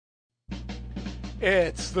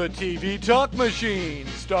It's the TV Talk Machine,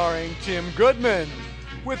 starring Tim Goodman,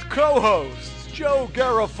 with co-hosts Joe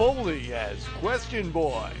Garofoli as Question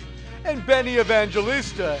Boy and Benny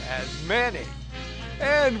Evangelista as Manny,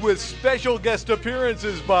 and with special guest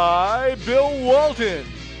appearances by Bill Walton,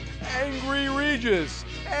 Angry Regis,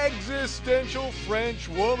 Existential French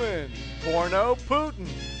Woman, Porno Putin,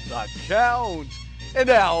 The Count,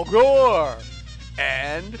 and Al Gore.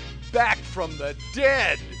 And back from the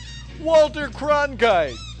dead, Walter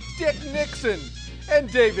Cronkite, Dick Nixon, and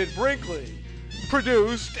David Brinkley.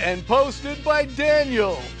 Produced and posted by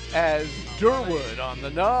Daniel as Durwood on the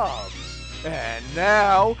knobs. And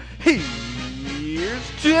now, here's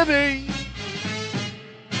Timmy.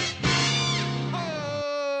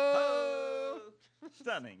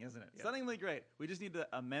 Stunning, isn't it? Yeah. Stunningly great. We just need to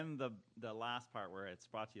amend the last part where it's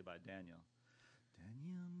brought to you by Daniel.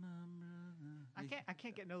 I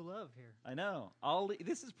can't get no love here. I know. Ali.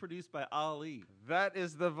 This is produced by Ali. That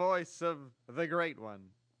is the voice of the great one.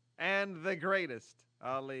 And the greatest.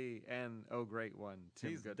 Ali and great one. Tim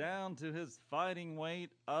He's Goodman. down to his fighting weight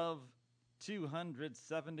of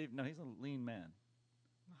 270. No, he's a lean man.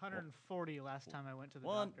 140 last time I went to the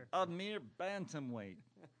One doctor. a mere bantamweight.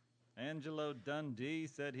 Angelo Dundee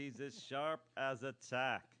said he's as sharp as a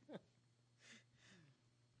tack.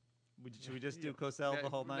 Should we just do Cosell the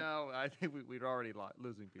whole night? No, I think we're already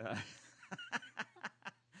losing people.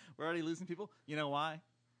 We're already losing people? You know why?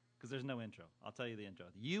 Because there's no intro. I'll tell you the intro.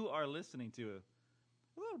 You are listening to a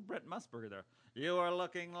little Brett Musburger there. You are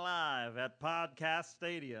looking live at Podcast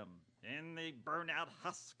Stadium in the burnout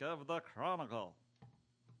husk of the Chronicle.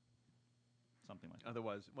 Something like that.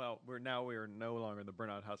 Otherwise, we're no longer in the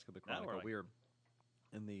burnout husk of the Chronicle. Like We're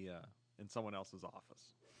in the in someone else's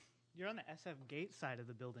office. You're on the SF Gate side of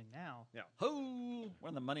the building now. Yeah. Hoo! We're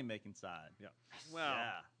on the money-making side. Yeah. Well,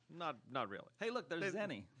 yeah. Not really. Hey, look, there's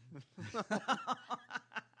Zenny.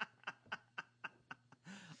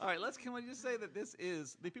 All right, can we just say that this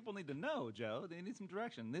is, the people need to know, Joe. They need some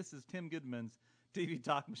direction. This is Tim Goodman's TV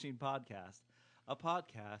Talk Machine podcast, a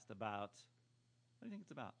podcast about, what do you think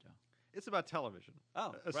it's about, Joe? It's about television.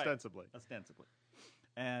 Oh, ostensibly. Right. Ostensibly.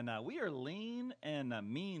 And we are lean and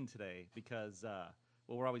mean today because,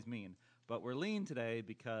 we're always mean, but we're lean today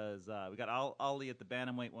because we got Ali at the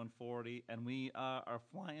bantamweight 140, and we are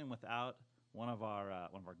flying without one of our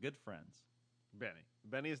good friends, Benny.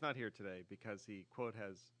 Benny is not here today because he, quote,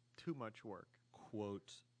 has too much work.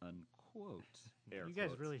 Quote, unquote. You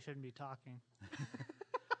guys really shouldn't be talking.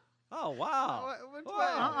 Oh, wow.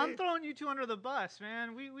 I'm throwing you two under the bus,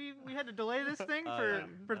 man. We had to delay this thing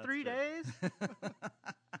for 3 days.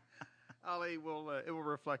 Ali, it will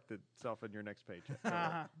reflect itself in your next paycheck.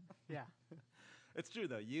 Yeah. It's true,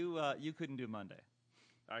 though. You couldn't do Monday.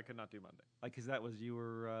 I could not do Monday. Because that was, you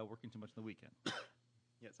were working too much on the weekend.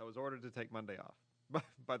 Yes, I was ordered to take Monday off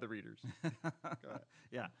by the readers. Go ahead.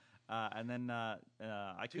 Yeah. And then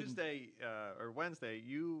Tuesday or Wednesday,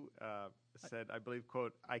 you said, I believe,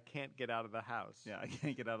 quote, I can't get out of the house. Yeah, I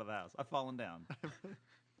can't get out of the house. I've fallen down.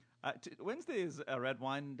 Wednesday is a red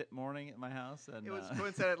wine morning at my house. And it was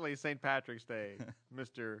coincidentally St. Patrick's Day,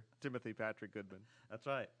 Mr. Timothy Patrick Goodman. That's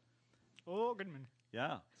right. Oh, Goodman.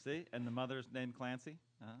 Yeah, see? And the mother's named Clancy.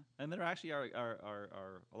 And there actually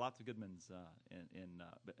are lots of Goodmans in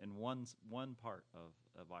one part of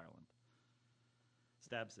Ireland.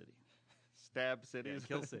 Stab City. Stab City? Yeah,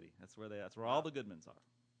 Kill City. That's where all the Goodmans are.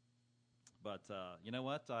 But you know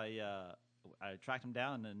what? I tracked him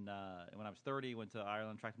down, and when I was 30, went to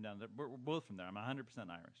Ireland, tracked him down. We're both from there. I'm 100%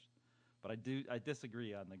 Irish. But I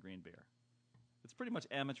disagree on the green beer. It's pretty much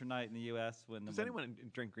amateur night in the U.S. Does anyone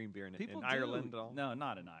drink green beer in Ireland at all? No,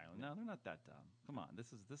 not in Ireland. No, they're not that dumb. Come on,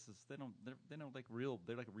 this is they don't like real.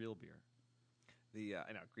 They're like real beer.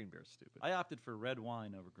 I know green beer is stupid. I opted for red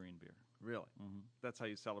wine over green beer. Really? Mm-hmm. That's how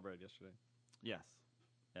you celebrated yesterday. Yes,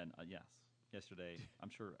 and yes, yesterday. I'm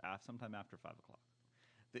sure sometime after 5 o'clock.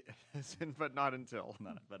 But not until.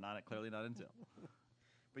 Clearly not until.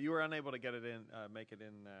 But you were unable to get it in, make it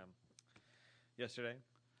in yesterday.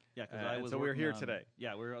 Yeah, because so we're here today.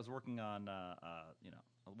 Yeah, I was working on, my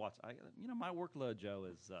workload, Joe,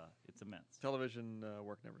 is it's immense. Television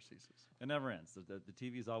work never ceases. It never ends. The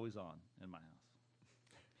TV's always on in my house.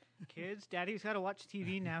 Kids, Daddy's got to watch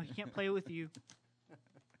TV now. He can't play with you.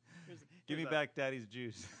 Give me back Daddy's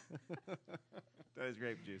juice. Daddy's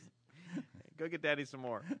grape juice. Hey, go get Daddy some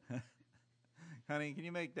more. Honey, can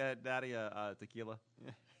you make Daddy a tequila?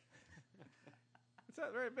 It's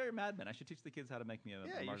very, very Mad Men. I should teach the kids how to make me a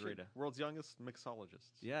margarita. World's youngest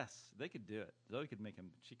mixologist. Yes, they could do it. Zoe could make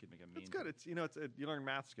him. She could make a mean. It's good. You learn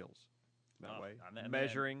math skills that way. And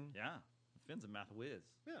measuring. Finn's a math whiz.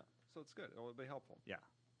 Yeah, so it's good. It'll be helpful. Yeah.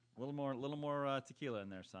 little more tequila in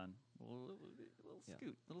there, son. A little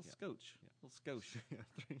scoot, little scotch, little scotch.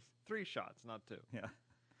 Three shots, not two. Yeah.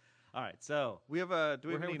 All right, so We have a. Do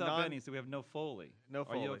we we're have here any without Benny, so we have no foley. No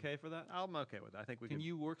Are you Foley. okay for that? I'm okay with that. I think we Can can.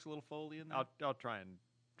 you work a little foley in there? I'll try and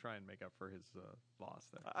make up for his loss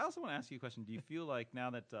there. I also want to ask you a question. Do you feel like now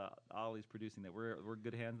that Ollie's producing that we're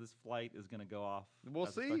good hands? This flight is going to go off. We'll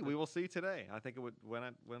as see. expected? We will see today. I think it went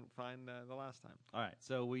fine the last time. All right,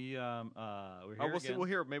 so we're here We'll see. again. We'll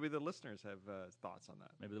hear. Maybe the listeners have thoughts on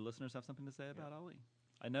that, Maybe the listeners have something to say about Ollie.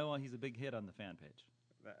 I know he's a big hit on the fan page.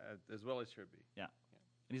 as well as should be. Yeah,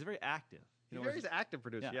 and he's very active. You know, He's an active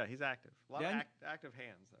producer. Yeah. Yeah, he's active. A lot Dan- of active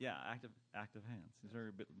hands. Though. Yeah, active hands. He's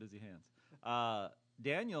very busy hands.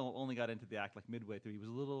 Daniel only got into the act like midway through. He was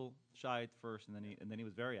a little shy at first, and then he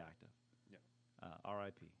was very active. Yeah.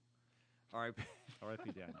 R.I.P. R.I.P.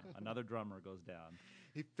 R.I.P. Daniel. Another drummer goes down.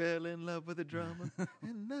 He fell in love with a drummer.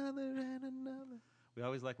 Another and another. We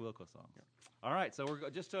always like Wilco songs. Yeah. All right, so we're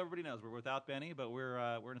just so everybody knows, we're without Benny, but we're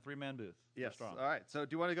in a 3-man booth. We're Yes. strong. All right. So, do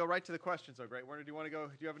you want to go right to the questions? Oh, great. Where do you want to go?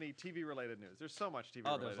 Do you have any TV related news? There's so much TV.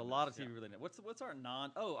 Oh, related there's a news. lot of TV related. What's our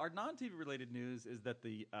non-TV related news is that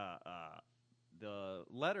the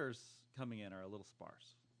letters coming in are a little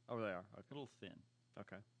sparse, Oh, they are. a Okay. little thin.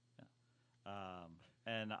 Okay.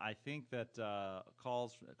 And I think that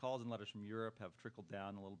calls and letters from Europe have trickled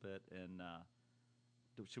down a little bit. And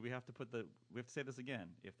should we have to we have to say this again?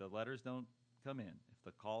 If the letters don't come in, if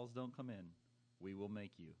the calls don't come in, we will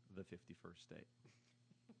make you the 51st state.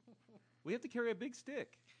 We have to carry a big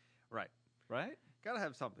stick, Right. right? Got to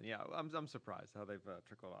have something. Yeah. I'm surprised how they've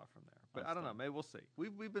trickled off from there. But That's I don't know. fun. Maybe we'll see.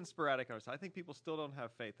 We've been sporadic on our side. I think people still don't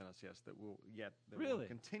have faith in us. Yes, that we'll Really?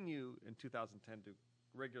 continue in 2010 to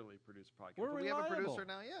regularly produce podcasts. We're But we have a reliable. producer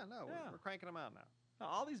now. Yeah. No. Yeah. We're cranking them out now. Now,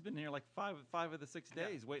 Ollie's been here like five of the 6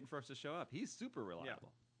 days waiting for us to show up. He's super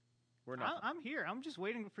reliable. We're not. I'm here. I'm just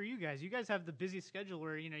waiting for you guys. You guys have the busy schedule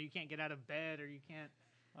where you can't get out of bed or you can't.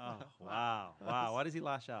 Oh, wow. Why does he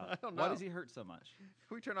lash out? I don't Why know. does he hurt so much?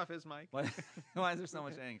 Can we turn off his mic? Why is there so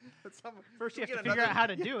much anger? First, you Can have we to get figure out how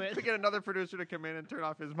to do Can we it. get another producer to come in and turn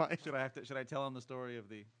off his mic? Should I tell him the story of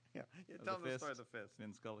the Yeah. of Tell the them the fist? story of the fist.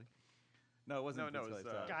 Vin Scully? No, it wasn't. No, Vin it was,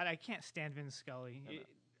 Scully, it's, God, I can't stand Vince Scully.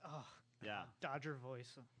 Oh, yeah. Dodger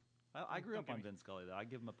voice. I grew Don't up get on me- Vin Scully though. I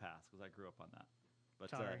give him a pass because I grew up on that. But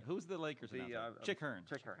Sorry. who's the Lakers The, announcer? Chick Hearn.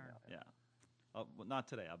 Chick Hearn. Yeah. Well, not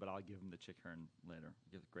today, but I'll give him the Chick Hearn later.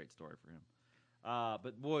 Give a great story for him.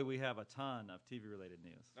 But boy, we have a ton of TV-related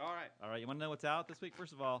news. All right. All right, you want to know what's out this week?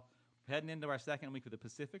 First of all, heading into our second week of the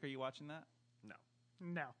Pacific. Are you watching that? No.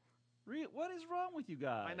 No. What is wrong with you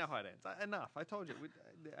guys? I know how it ends. Enough. I told you.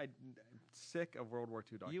 I'm sick of World War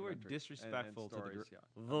II documentaries. You were and disrespectful to stories,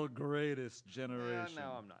 the greatest generation. Yeah,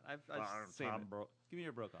 no, I'm not. I've seen it. Give me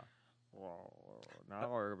your Brokaw. Well, now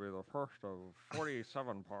it'll be the first of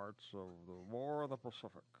 47 parts of the War of the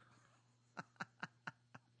Pacific.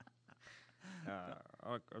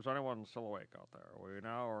 Is anyone still awake out there? We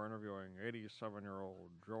now are interviewing 87-year-old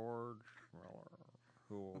George Miller,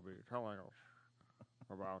 who will be telling us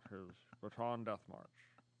about his Baton Death March,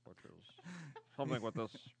 which is something what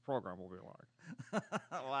this program will be like.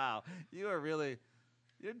 Wow,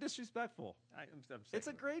 you're disrespectful. I'm It's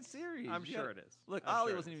a great series. I'm You sure gotta- it is. Look, I'm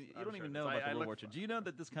Ollie sure wasn't it even. is. You I'm don't sure even it know is. about I the World War look II. for- Do you know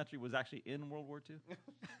that this country was actually in World War II?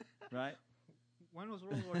 Right? When was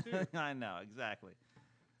World War II? I know exactly.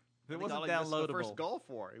 If I it think wasn't Ollie missed downloadable, the first Gulf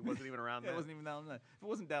War. He wasn't even around it then. wasn't even downloadable. If it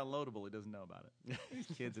wasn't downloadable, he doesn't know about it. These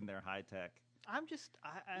kids in their high tech. I'm just.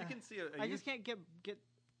 You can see I just can't get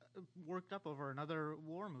worked up over another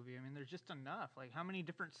war movie. I mean, there's just enough. Like, how many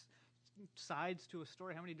different sides to a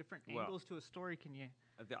story? How many different angles to a story can you?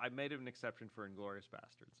 I made an exception for Inglourious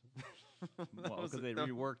Bastards. Well, because they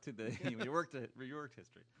reworked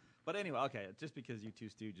history. But anyway, okay. Just because you two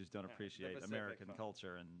stooges don't appreciate Pacific, American fine.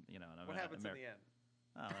 culture and What happens in the end?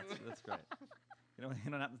 Oh, that's great. You know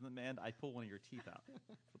what happens in the end? I pull one of your teeth out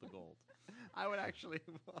for the gold. I would actually.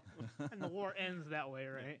 And the war ends that way,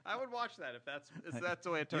 right? I would watch that if that's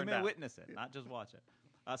the way it turned You may out. witness it, not just watch it.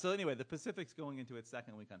 So anyway, the Pacific's going into its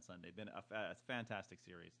second week on Sunday. Been a fantastic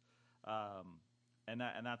series, and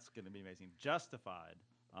that's going to be amazing. Justified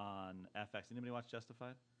on FX. Anybody watch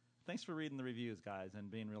Justified? Thanks for reading the reviews, guys,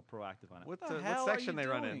 and being real proactive on it. What the hell are section you they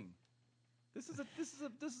run in? doing? This is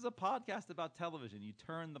a podcast about television. You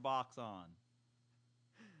turn the box on.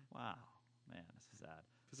 Wow, man, this is sad.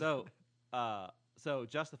 So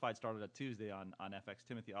Justified started on Tuesday on FX.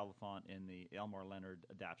 Timothy Oliphant in the Elmore Leonard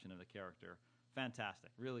adaptation of the character.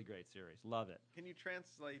 Fantastic, really great series. Love it. Can you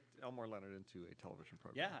translate Elmore Leonard into a television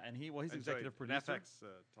program? Yeah, and he's And executive an producer. FX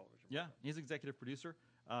television. Yeah, program. he's executive producer,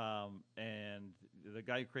 and the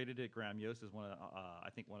guy who created it, Graham Yost, is one of I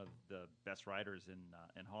think one of the best writers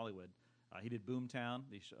in Hollywood. He did Boomtown,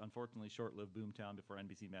 the unfortunately short-lived Boomtown before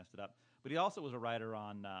NBC messed it up. But he also was a writer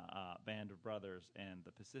on Band of Brothers and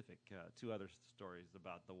The Pacific, two other stories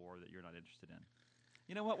about the war that you're not interested in.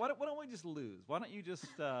 You know what? Why don't we just lose? Why don't you just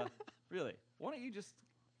really? Why don't you just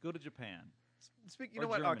go to Japan? You know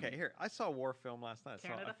what? Germany. Okay, here. I saw a war film last night.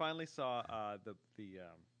 Canada? I finally saw the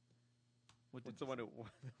what's the one?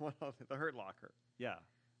 The Hurt Locker. Yeah,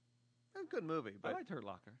 A good movie, but I liked Hurt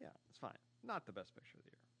Locker. yeah, it's fine. Not the best picture of the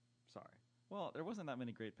year. Sorry. Well, there wasn't that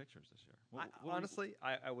many great pictures this year. Honestly,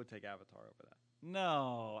 I would take Avatar over that.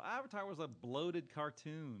 No, Avatar was a bloated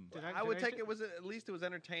cartoon. I would take it. Was at least it was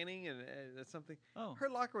entertaining and something. Oh.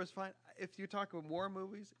 Hurt Locker was fine. If you're talking war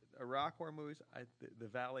movies, Iraq war movies, the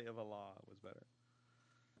Valley of Allah was better.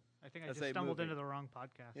 I think I That's just a stumbled movie. into the wrong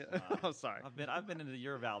podcast. Yeah. Oh, sorry. I've been into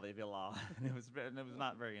your Valley of Allah, and it was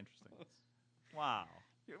not very interesting. Wow.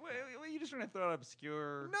 You just trying to throw out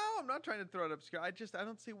obscure? No, I'm not trying to throw it obscure. I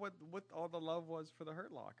don't see what all the love was for the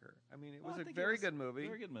Hurt Locker. I mean, it was a very good movie.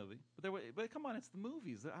 Very good movie. But come on, it's the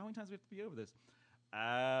movies. How many times do we have to be over this?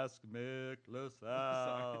 Ask Mick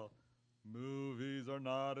LaSalle. Movies are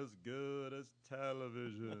not as good as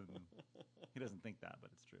television. He doesn't think that,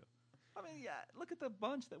 but it's true. I mean, yeah, look at the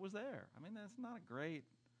bunch that was there. I mean, that's not a great.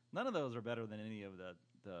 None of those are better than any of the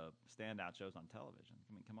standout shows on television.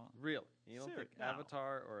 I mean, come on. Really? You don't think No.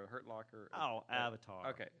 Avatar or Hurt Locker? Oh, Avatar.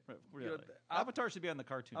 Okay. Really. You know, Avatar should be on the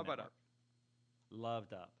Cartoon How about Network.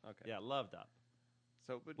 Loved Up. Okay. Yeah, Loved Up.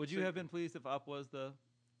 So, Would you have been pleased if Up was the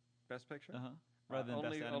Best Picture? rather than only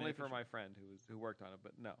Best Animated only for Feature? my friend who worked on it,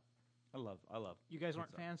 but no. I love. You guys weren't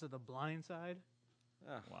What's up? fans of The Blind Side?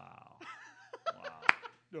 Ugh, Wow. Wow.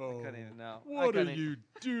 I couldn't even know. What are you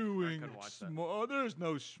doing? couldn't watch that. There's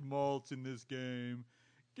no schmaltz in this game.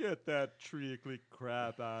 Get that treacly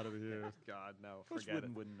crap out of here. God, no. Coach Forget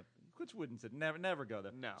it. Wooden said never go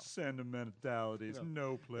there. No. Sentimentalities,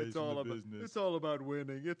 no place It's in all the about business. It's all about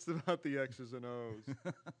winning. It's about the X's and O's.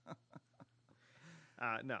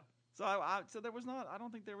 No. So there was not. I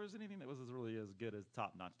don't think there was anything that was really as good as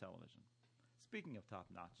top-notch television. Speaking of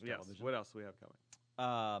top-notch Yes. television, What else do we have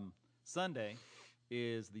coming? Sunday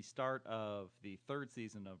is the start of the third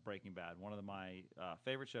season of Breaking Bad, one of my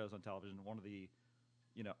favorite shows on television, one of the,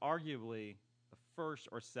 arguably the first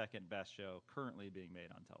or second best show currently being made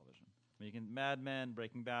on television. I mean, you can Mad Men,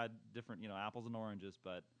 Breaking Bad, different, apples and oranges,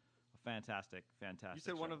 but a fantastic You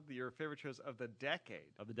said one show. of your favorite shows of the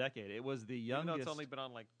decade. Of the decade. It was the Even youngest. though it's only been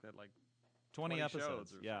on like 20 shows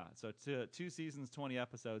episodes. or Yeah, so two seasons, 20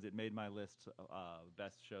 episodes. It made my list of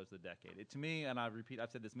best shows of the decade. To me, and I've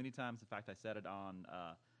said this many times. In fact, I said it on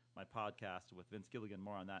my podcast with Vince Gilligan.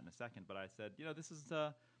 More on that in a second. But I said, this is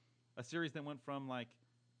a series that went from like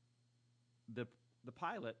the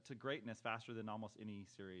pilot to greatness faster than almost any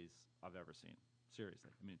series I've ever seen. Seriously,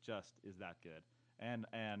 I mean, it just is that good. And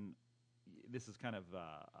this is kind of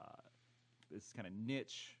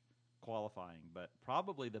niche qualifying, but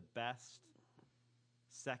probably the best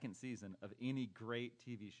second season of any great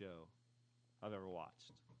TV show I've ever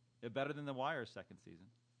watched. Better than The Wire's second season.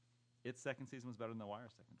 Its second season was better than The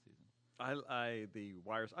Wire's second season. The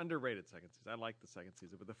Wire's underrated second season. I liked the second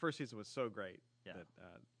season, but the first season was so great that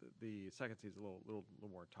the second season is a little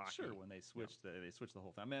more talky. Sure, when they switched the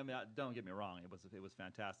whole thing. I mean, don't get me wrong, it was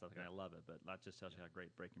fantastic, and I love it. But that just tells you how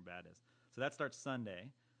great Breaking Bad is. So that starts Sunday,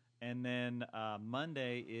 and then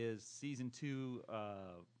Monday is season 2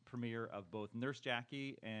 premiere of both Nurse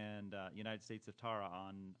Jackie and United States of Tara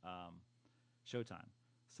on Showtime.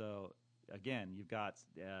 So again, you've got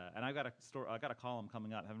and I got a column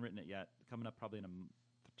coming up. I haven't written it yet. Coming up probably in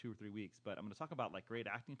 2 or 3 weeks. But I'm going to talk about like great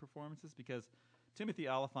acting performances because Timothy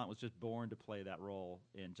Olyphant was just born to play that role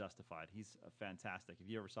in Justified. He's fantastic. If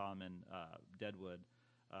you ever saw him in Deadwood,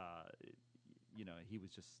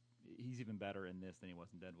 he's even better in this than he was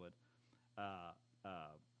in Deadwood.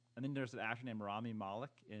 And then there's an actor named Rami Malek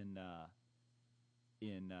in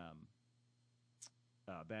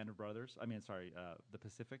Band of Brothers. The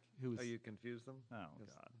Pacific. Oh, you confused them? Oh,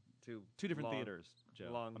 It's God. Two Different long- theaters, Joe.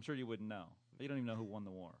 long- I'm sure you wouldn't know. You don't even know who won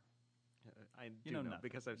the war. I You do know know nothing.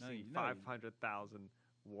 because I've No, seen you know. 500,000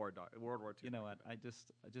 World War II. You know what? I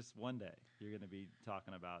just one day you're going to be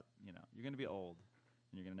talking about, you're going to be old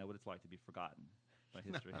and you're going to know what it's like to be forgotten by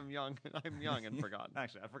history. I'm young. I'm young and forgotten.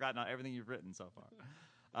 Actually, I've forgotten everything you've written so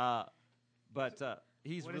far. But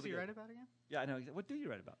he's What really does he good. wright about again? Yeah, I know. What do you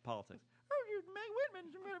write about? Politics. Oh, Meg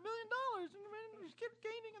Whitman's made $1 million and just kept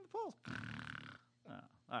gaining in the polls. Oh,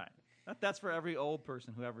 all right. That's for every old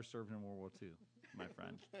person who ever served in World War II. my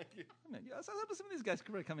friend. Thank you. I mean, some of these guys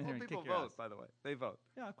could come in here and people kick your vote, ass. by the way. They vote.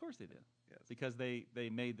 Yeah, of course they do. Yes. Because they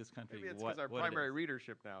made this country Maybe it's what our what it primary is.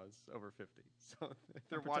 readership now is over 50. So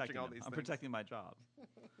they're I'm watching all them. these I'm things. protecting my job.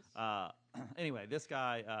 Anyway, this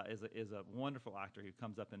guy is a wonderful actor who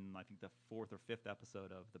comes up in, I think, the 4th or 5th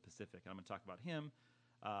episode of The Pacific. I'm going to talk about him.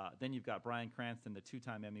 Then you've got Bryan Cranston, the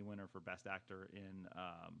 2-time Emmy winner for Best Actor in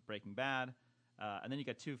Breaking Bad. And then you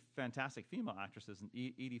got 2 fantastic female actresses,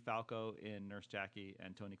 Edie Falco in Nurse Jackie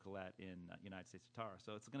and Toni Collette in United States of Tara.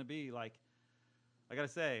 So it's going to be like, I got to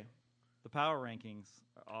say, the power rankings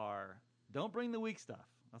are, don't bring the weak stuff.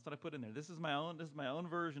 That's what I put in there. This is my own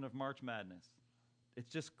version of March Madness. It's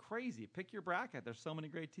just crazy. Pick your bracket. There's so many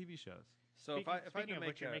great TV shows. So if I had Speaking to of make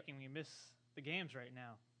which, you're making me miss the games right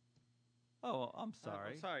now. Oh, I'm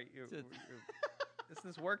sorry. I'm sorry. This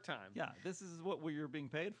is work time. Yeah, this is what you're being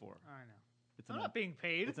paid for. I know. It's I'm not being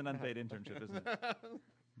paid. It's an unpaid internship, isn't it?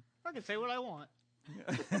 I can say what I want.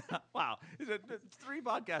 Wow. It's 3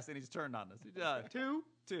 podcasts and he's turned on us. 2?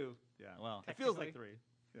 2. Yeah, well, it feels like 3.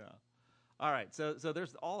 Yeah. All right, so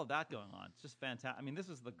there's all of that going on. It's just fantastic. I mean, this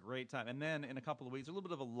is the great time. And then in a couple of weeks, a little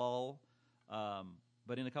bit of a lull,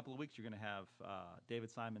 but in a couple of weeks, you're going to have David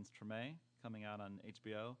Simon's Treme coming out on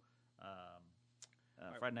HBO.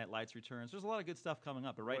 Friday Night Lights returns. There's a lot of good stuff coming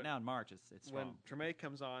up, but right now in March, it's strong. When Treme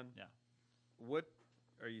comes on, Yeah. what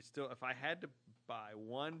are you still? If I had to buy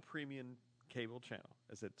one premium cable channel,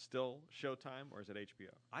 is it still Showtime or is it HBO?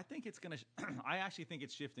 I think it's going to. I actually think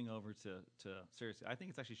it's shifting over to seriously. I think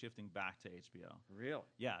it's actually shifting back to HBO. Really?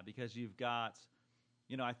 Yeah, because you've got,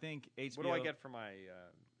 I think HBO. What do I get for my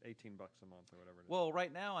 $18 a month or whatever it is? Well,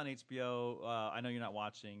 right now on HBO, I know you're not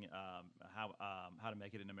watching How to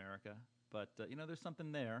Make It in America, but there's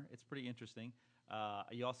something there. It's pretty interesting.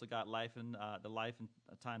 You also got the Life and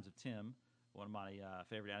Times of Tim, one of my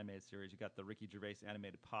favorite animated series. You got the Ricky Gervais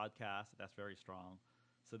animated podcast. That's very strong.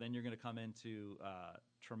 So then you're going to come into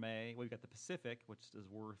Treme. Well, you've got the Pacific, which is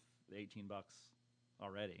worth $18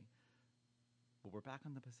 already. But we're back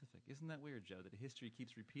on the Pacific. Isn't that weird, Joe, that history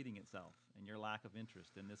keeps repeating itself and your lack of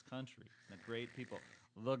interest in this country, the great people,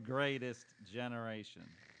 the greatest generation.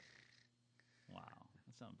 Wow,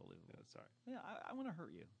 that's unbelievable. No, sorry. Yeah, I want to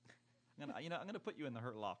hurt you. I'm gonna put you in the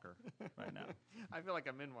hurt locker right now. I feel like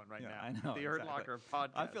I'm in one right now. I know The Hurt exactly. Locker podcast.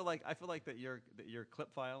 I feel like that your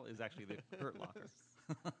clip file is actually the hurt locker.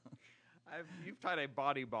 You've tied a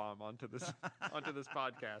body bomb onto this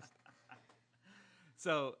podcast.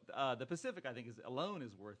 So the Pacific, I think, alone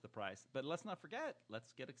is worth the price. But let's not forget.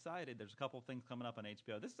 Let's get excited. There's a couple of things coming up on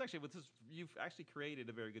HBO. This is actually you've actually created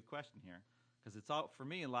a very good question here, because it's all for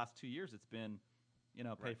me in the last 2 years. It's been,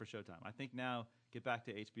 pay for Showtime. I think now get back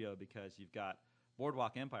to HBO because you've got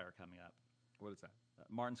Boardwalk Empire coming up. What is that?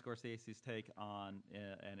 Martin Scorsese's take on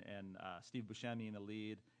and Steve Buscemi in the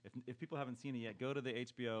lead. If people haven't seen it yet, go to the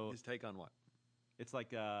HBO. His take on what? It's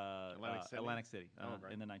like Atlantic City?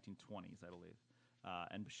 In the 1920s, I believe.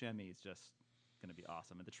 And Buscemi is just going to be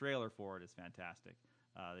awesome. And the trailer for it is fantastic.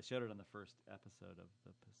 They showed it on the first episode of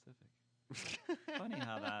The Pacific. Funny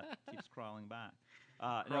how that keeps crawling back.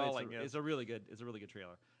 It's a really good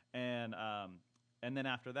trailer. And then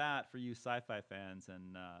after that, for you sci-fi fans,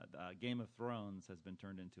 and Game of Thrones has been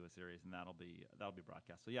turned into a series, and that'll be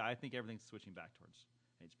broadcast. So yeah, I think everything's switching back towards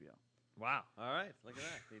HBO. Wow! All right, look at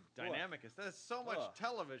that. The dynamic is there's so much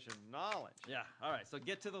television knowledge. Yeah. All right. So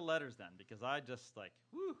get to the letters then, because I just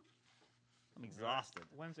I'm exhausted.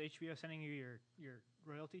 When's HBO sending you your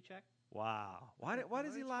royalty check? Wow. Why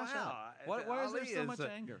does he lash out? Why is there so much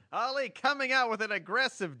anger? Ali coming out with an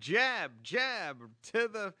aggressive jab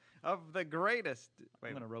of the greatest.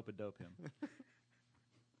 I'm going to rope a dope him.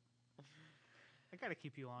 I got to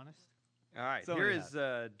keep you honest. All right. So here is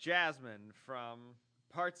Jasmine from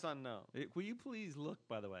Parts Unknown. Will you please look,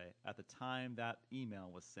 by the way, at the time that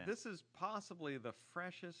email was sent? This is possibly the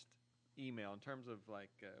freshest email in terms of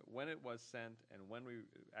when it was sent and when we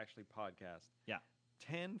actually podcast. Yeah.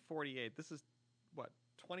 10:48. This is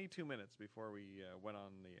 22 minutes before we went on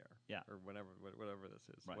the air. Yeah. Or whatever this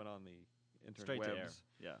is. Right. Went on the interwebs. Straight to air.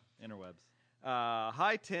 Yeah. Interwebs.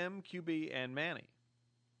 Hi, Tim, QB, and Manny.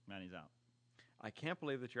 Manny's out. I can't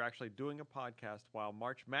believe that you're actually doing a podcast while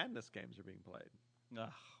March Madness games are being played.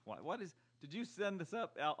 What is? Did you send this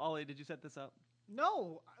up, Ollie? Did you set this up?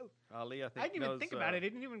 No. Ali, I think I didn't even think about it. It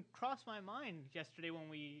didn't even cross my mind yesterday when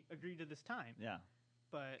we agreed to this time. Yeah.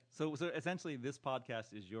 But so essentially, this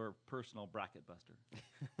podcast is your personal bracket buster.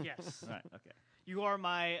 Yes. Right. Okay. You are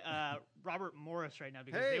my Robert Morris right now,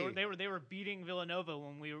 because they were beating Villanova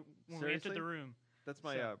when we entered the room. That's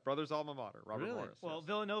my brother's alma mater, Robert Really? Morris. Well, yes.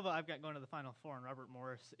 Villanova, I've got going to the Final Four, and Robert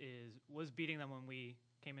Morris was beating them when we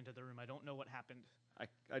came into the room. I don't know what happened.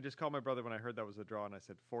 I just called my brother when I heard that was a draw, and I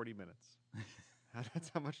said 40 minutes.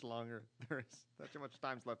 That's how much longer there is. That's how much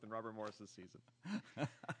time's left in Robert Morris's season.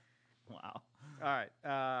 Wow. All right.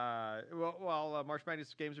 While March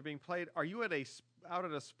Madness games are being played, are you out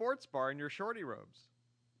at a sports bar in your shorty robes?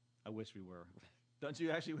 I wish we were. Don't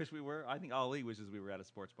you actually wish we were? I think Ali wishes we were at a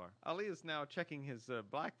sports bar. Ali is now checking his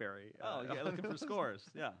BlackBerry. Yeah, looking for scores.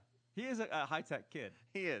 Yeah. He is a high-tech kid.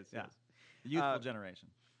 He is. Yeah. Yes. The youthful generation.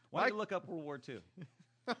 Why don't you look up World War II?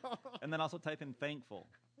 And then also type in thankful.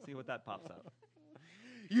 See what that pops up.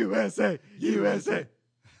 USA! USA!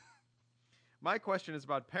 My question is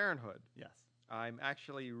about parenthood. Yes. I'm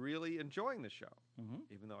actually really enjoying the show,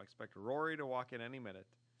 even though I expect Rory to walk in any minute,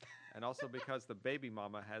 and also because the baby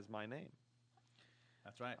mama has my name.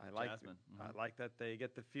 That's right, Jasmine. I like that they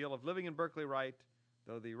get the feel of living in Berkeley right,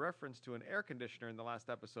 though the reference to an air conditioner in the last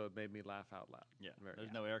episode made me laugh out loud. Yeah,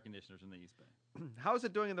 there's no air conditioners in the East Bay. How is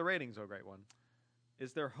it doing in the ratings, oh great one?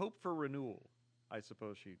 Is there hope for renewal? I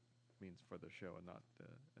suppose she means for the show and not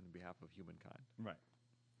on behalf of humankind. Right.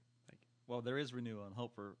 Thank you. Well, there is renewal and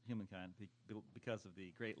hope for humankind because of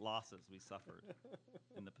the great losses we suffered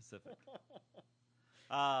in the Pacific.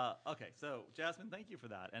 Okay, so Jasmine, thank you for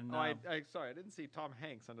that. And sorry, I didn't see Tom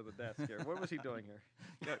Hanks under the desk here. What was he doing here?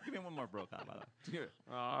 Give me one more Brokaw, by the way.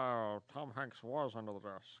 Tom Hanks was under the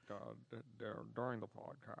desk during the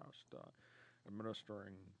podcast,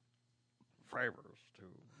 administering favors to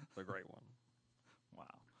the great one. Wow.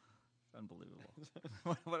 Unbelievable.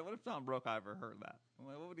 What if Tom Brokaw ever heard that?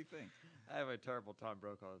 What would he think? I have a terrible Tom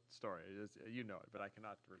Brokaw story. You know it, but I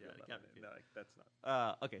cannot reveal that. No, that's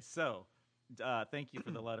not. Okay, so thank you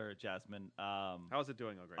for the letter, Jasmine. How's it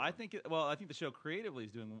doing, oh great? I think the show creatively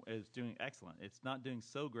is doing excellent. It's not doing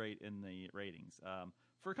so great in the ratings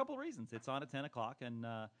for a couple of reasons. It's on at 10 o'clock, and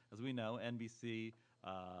as we know, NBC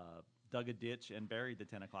dug a ditch and buried the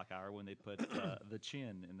 10 o'clock hour when they put the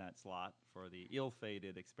Chin in that slot for the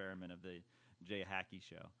ill-fated experiment of the Jay Hackey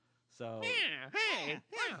show. So, hey,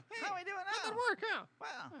 how are we doing now? How'd that work, huh?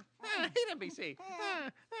 Wow. I hate NBC.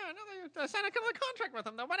 I signed a contract with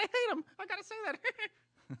them, though, but I hate them. I gotta say that.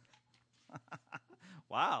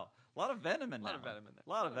 Wow. A lot of venom in there. A lot of venom in there. A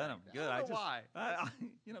lot of venom. Good. I don't know why.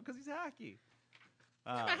 Because he's hacky.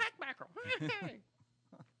 I'm a hack mackerel.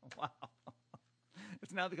 Wow.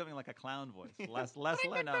 It's now becoming like a clown voice. Less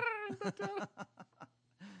Leno.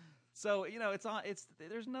 So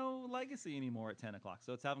there's no legacy anymore at 10 o'clock.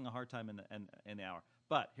 So it's having a hard time in the hour.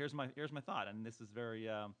 But here's my thought, and this is very.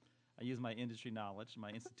 I use my industry knowledge, my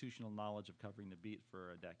institutional knowledge of covering the beat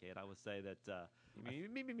for a decade. I would say that. Me.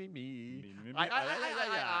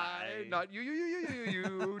 I. Not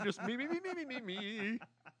you. Just me.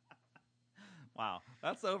 Wow,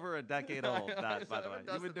 that's over a decade old. That, by the way,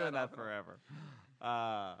 you've been doing that forever.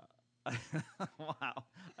 Wow,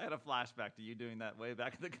 I had a flashback to you doing that way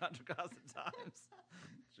back in the Contra Costa times.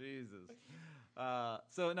 Jesus.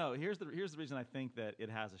 So no, here's the reason I think that it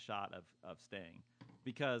has a shot of staying,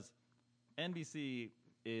 because NBC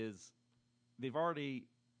they've already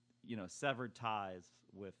severed ties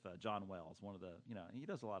with John Wells, one of the he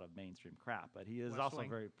does a lot of mainstream crap, but he is also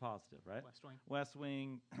very positive, right? West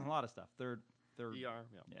Wing, a lot of stuff. Third ER,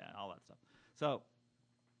 all that stuff. So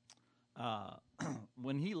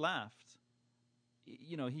when he left,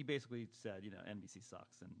 he basically said, NBC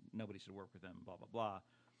sucks and nobody should work with them, blah, blah, blah.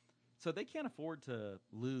 So they can't afford to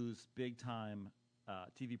lose big-time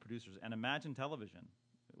TV producers. And Imagine Television,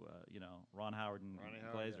 Ron Howard and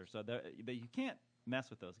Glazer. Yes. So you can't mess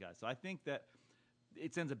with those guys. So I think that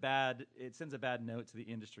it sends a bad note to the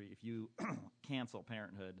industry if you cancel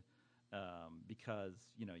Parenthood because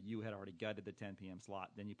you had already gutted the 10 p.m. slot.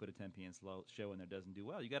 Then you put a 10 p.m. show in there, doesn't do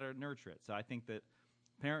well. You got to nurture it. So I think that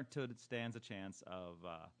Parenthood stands a chance of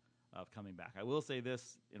coming back. I will say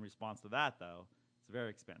this in response to that, though: it's very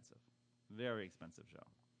expensive show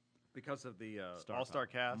because of the all-star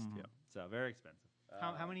cast. Mm-hmm. Yeah, so very expensive.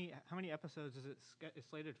 How many episodes is it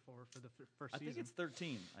slated for the first season? I think it's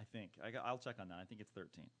 13. I think I'll check on that. I think it's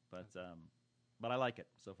 13, but I like it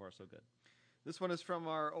so far. So good. This one is from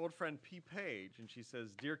our old friend P. Page, and she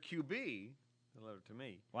says, "Dear QB," a letter to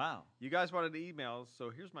me. Wow. You guys wanted emails,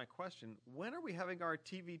 so here's my question: when are we having our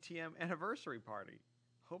TVTM anniversary party?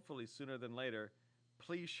 Hopefully sooner than later.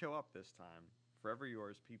 Please show up this time. Forever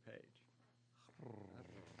yours, P. Page.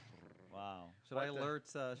 Wow. Should I alert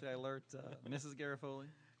Mrs. Garofoli?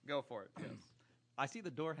 Go for it. Yes. I see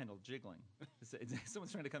the door handle jiggling.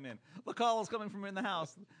 Someone's trying to come in. The call is coming from in the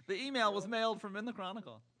house. The email was mailed from in the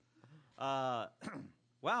Chronicle. Wow,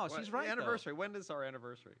 she's right. The anniversary. Though. When is our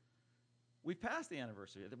anniversary? We've passed the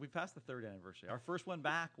anniversary. We've passed the third anniversary. Our first one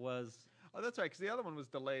back was Oh, that's right, because the other one was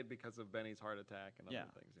delayed because of Benny's heart attack and other Yeah.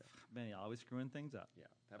 things. Yeah, Benny always screwing things up. yeah,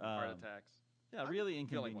 having heart Um, attacks. Yeah, I'm really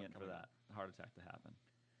feeling one inconvenient for coming that up. heart attack to happen.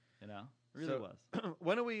 You know, really So- was.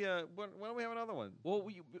 When do we have another one? Well,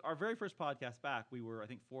 our very first podcast back, we were I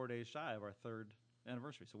think 4 days shy of our 3rd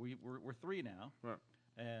anniversary. So we're 3 now, Right.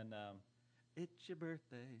 and it's your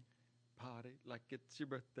birthday. Party like it's your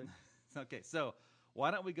birthday. Okay, so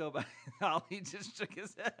why don't we go back? Ollie just shook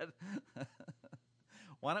his head.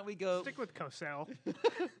 Why don't we go? Stick with Cosell.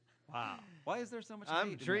 Wow, why is there so much? I'm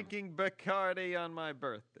hate in drinking Bacardi on my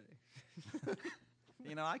birthday. them?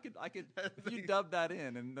 You know, I could. If you dubbed that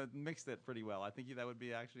in and mixed it pretty well, I think that would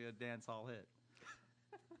be actually a dance hall hit.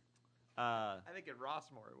 I think at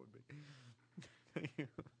Rossmore it would be.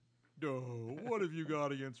 No, what have you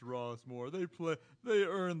got against Rossmore? They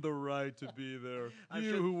earned the right to be there. I'm you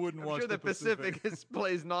sure- who wouldn't I'm watch sure the Pacific.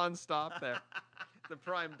 plays nonstop there. The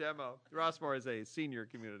prime demo. Rossmore is a senior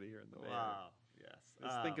community here in the Bay Area. Wow. Yes.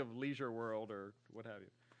 Let's think of Leisure World or what have you.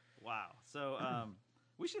 Wow. So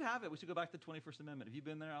we should have it. We should go back to 21st Amendment. Have you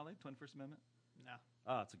been there, Ollie? 21st Amendment? No.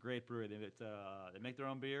 Oh, it's a great brewery. They make their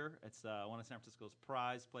own beer. It's one of San Francisco's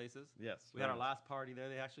prized places. Yes. We had our last party there.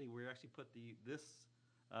 We actually put this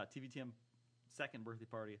TVTM second birthday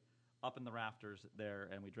party up in the rafters there,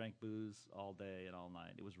 and we drank booze all day and all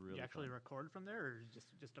night. It was really You actually fun. record from there, or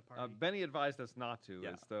just a party? Benny advised us not to,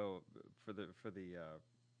 Yeah. as though for the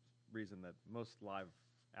reason that most live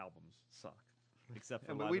albums suck. Except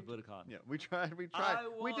for Yeah, but Live we- at Budokan. Yeah, we tried. I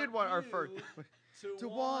We did want want our you first. To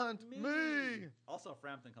want me. Also,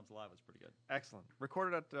 Frampton Comes Alive was pretty good. Excellent.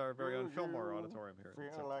 Recorded at our very own Fillmore Auditorium here.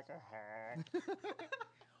 Feel like a hack.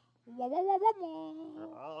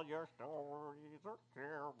 All your Stories are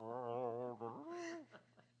terrible.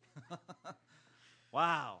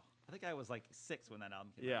 Wow. I think I was like 6 when that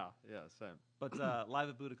album came out. Yeah, same. But Live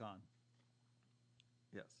at Budokan.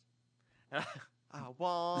 Yes. I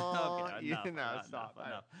want Okay, you. enough, No, enough, stop.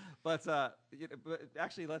 enough. But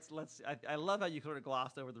actually, let's. I love how you sort of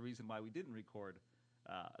glossed over the reason why we didn't record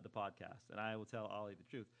the podcast. And I will tell Ollie the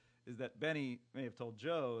truth is that Benny may have told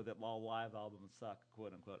Joe that all live albums suck,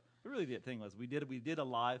 quote unquote. But really, the thing was we did a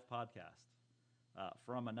live podcast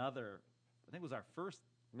from another. I think it was our first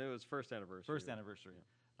Maybe it was first anniversary. anniversary.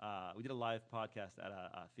 We did a live podcast at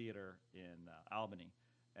a theater in Albany.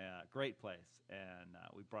 Great place, and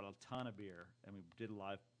we brought a ton of beer, and we did a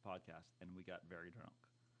live podcast, and we got very drunk,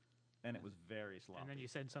 and it was very sloppy. And then you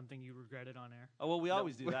said something you regretted on air. Oh well, we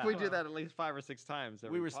always do that. We do that at least 5 or 6 times.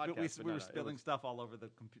 Every We were podcast, but we no, were it spilling was- stuff all over the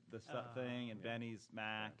thing, and yeah. Benny's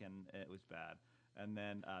Mac, and it was bad. And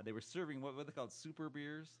then they were serving what they called super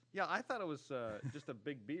beers. Yeah, I thought it was just a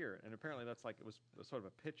big beer, and apparently that's like it was sort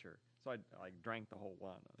of a pitcher. So I drank the whole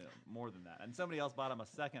one. You know, more than that, and somebody else bought him a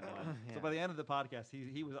second one. Yeah. So by the end of the podcast,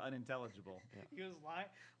 he was unintelligible. He was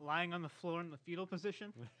lying on the floor in the fetal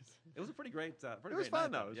position. It was a pretty great. Pretty It was great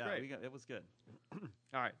fun, night, though. It was yeah, great. it was good.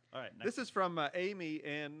 All right. All right, This is from Amy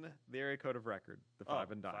in the area code of record, the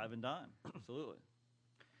Five and Dime. 5 and Dime, absolutely.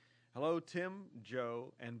 Hello, Tim,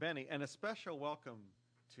 Joe, and Benny, and a special welcome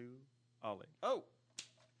to Ollie. Oh,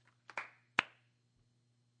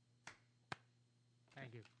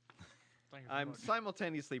 Thank you. Thank you for I'm voting.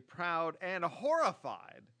 simultaneously proud and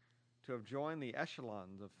horrified to have joined the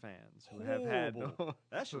echelons of fans who have had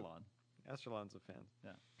echelon. echelons of fans.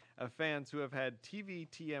 Yeah. Of fans who have had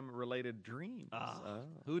TVTM related dreams.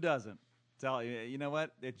 Who doesn't? Tell you, you know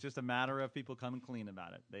what? It's just a matter of people coming clean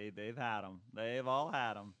about it. They've had them. They've all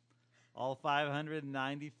had them. All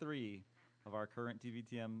 593 of our current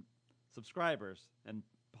TVTM subscribers, and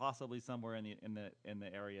possibly somewhere in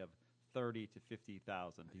the area of 30 to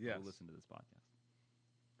 50,000 people Yes. who listen to this podcast.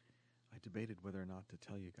 I debated whether or not to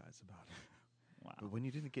tell you guys about it. Wow. But when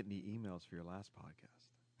you didn't get any emails for your last podcast,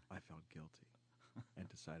 I felt guilty and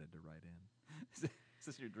decided to write in. Is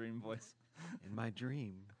this your dream voice? In my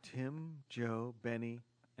dream, Tim, Joe, Benny,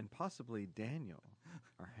 and possibly Daniel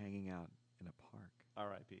are hanging out in a park.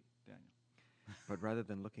 R.I.P. Daniel. But rather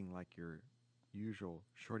than looking like your usual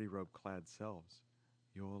shorty robe clad selves,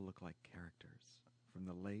 you'll look like characters from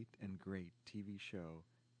the late and great TV show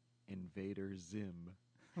Invader Zim.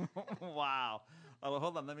 Wow. Oh, well,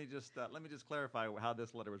 hold on. Let me just clarify how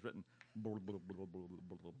this letter was written.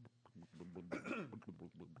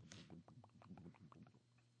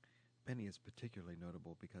 Benny is particularly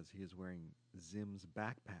notable because he is wearing Zim's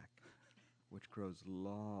backpack, which grows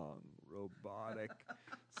long, robotic,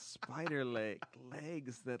 spider-like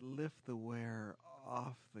legs that lift the wearer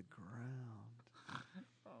off the ground.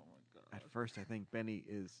 Oh my God. At first, I think Benny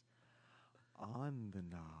is on the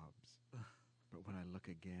knobs, but when I look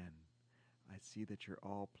again, I see that you're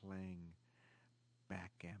all playing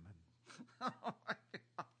backgammon. Oh my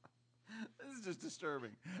God. is just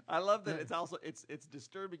disturbing. I love that it's also it's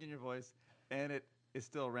disturbing in your voice, and it is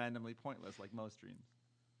still randomly pointless, like most dreams.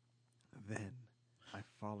 Then I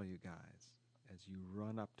follow you guys as you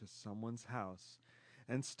run up to someone's house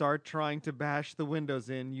and start trying to bash the windows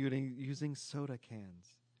in using soda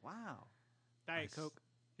cans. Wow. Diet Coke.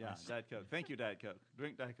 Yeah, Diet Coke. Thank you, Diet Coke.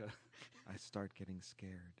 Drink Diet Coke. I start getting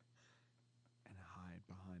scared and hide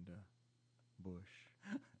behind a bush.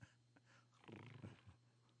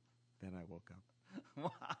 Then I woke up.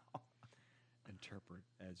 Wow. Interpret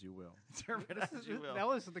as you will. Interpret as you will. That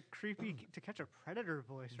was the creepy To Catch a Predator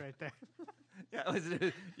voice right there. Yeah,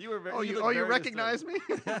 you were very. You very recognize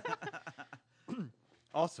disturbed. me?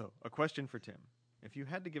 Also, a question for Tim. If you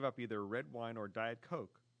had to give up either red wine or Diet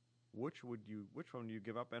Coke, which one would you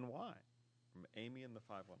give up and why? From Amy in the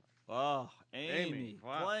 519. Oh, Amy,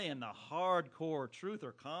 wow. playing the hardcore truth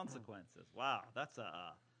or consequences. Wow, that's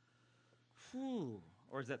a.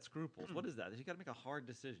 Or is that scruples? What is that? You got to make a hard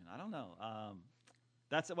decision. I don't know.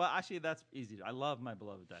 That's easy. I love my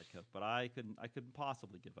beloved Diet Coke, but I couldn't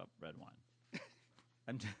possibly give up red wine.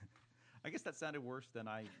 And I guess that sounded worse than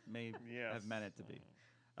I may have meant it to be.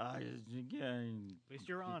 At least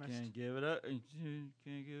you're honest. Can't give it up. Can't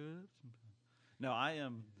give it up. No, I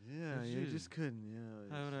am. Yeah, you just couldn't.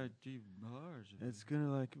 Yeah, How would I do bars? it's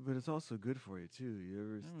gonna but it's also good for you too.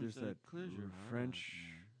 There's that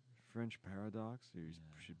French paradox. You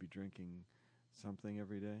should be drinking something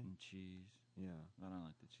every day. And cheese. Yeah, I don't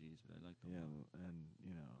like the cheese, but I like the wine. and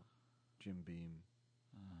Jim Beam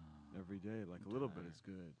every day, like a little bit is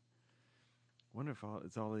good. Wonder if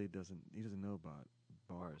it's all he doesn't know about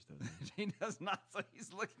bars, does he? He does not. So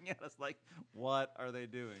he's looking at us like, what are they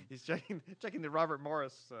doing? He's checking the Robert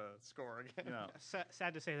Morris score again. Yeah.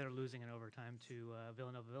 Sad to say they're losing in overtime to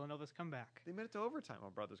Villanova. Villanova's come back. They made it to overtime. My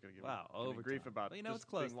brother's going to give me Overtime. grief about it's just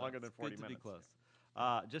close. being longer than 40 It's good minutes. to be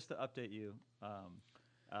close. Just to update you,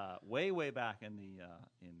 way back in the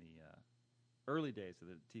early days of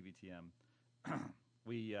the TVTM,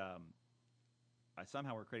 I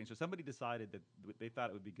somehow were creating. So somebody decided that they thought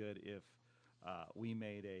it would be good if we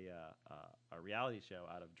made a reality show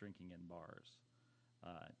out of drinking in bars.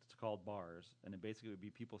 It's called Bars, and it basically would be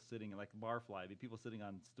people sitting like Barfly. It'd be people sitting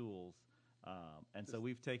on stools, and so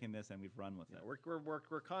we've taken this and we've run with it.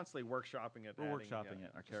 We're constantly workshopping it. We're workshopping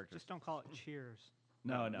it. Our characters. Just don't call it Cheers.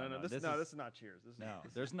 No. This is not Cheers.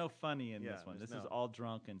 There's no funny in this one. there's This is all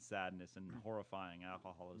drunk and sadness and horrifying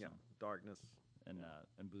alcoholism darkness and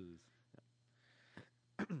booze.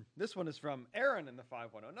 This one is from Aaron in the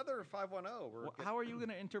 510. Another 510. How are you going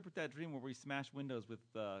to interpret that dream where we smash windows with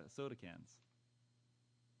soda cans?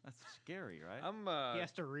 That's scary, right? He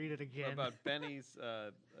has to read it again. About Benny's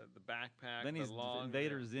the backpack. Benny's the long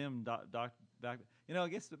Invader Zim back. I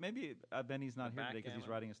guess maybe Benny's not here today because he's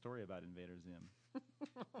writing a story about Invader Zim.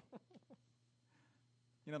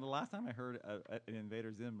 The last time I heard an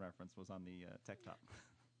Invader Zim reference was on the Tech Talk.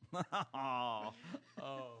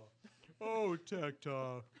 Oh, Tech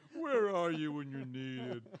Talk, where are you when you're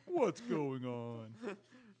needed? What's going on?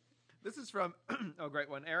 This is from great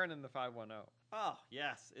one, Aaron in the 510. Oh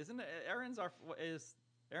yes, isn't it? Aaron's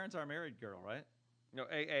our married girl, right? No,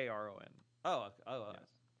 AARON. Oh.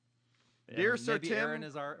 Yes. Dear Sir maybe Tim, Aaron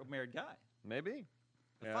is our married guy. Maybe.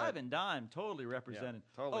 The Five and Dime totally represented.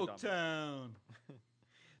 Totally Oaktown.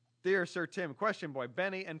 Dear Sir Tim, question boy,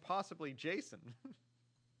 Benny, and possibly Jason.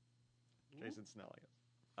 Jason Snell, I guess.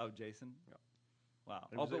 Oh, Jason? Yeah. Wow.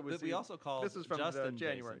 But we also called this is from Justin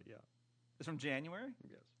January. Jason. Yeah. It's from January?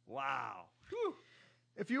 Yes. Wow. Whew.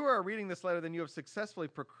 If you are reading this letter, then you have successfully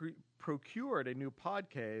procured a new pod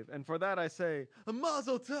cave, and for that I say, a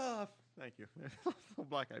mazel tov. Thank you.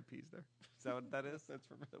 Black Eyed Peas there. Is that what that is? That's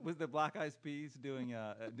from Was the Black Eyed Peas doing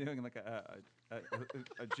like a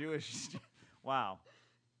Jewish? Wow,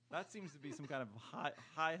 that seems to be some kind of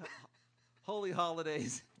high holy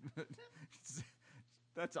holidays.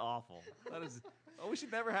 That's awful. That is. Oh, we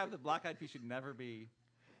should never have the Black Eyed Peas. Should never be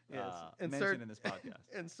mentioned in this podcast.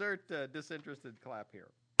 Insert disinterested clap here.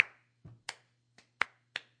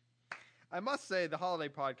 I must say the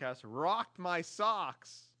holiday podcast rocked my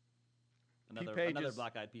socks. Another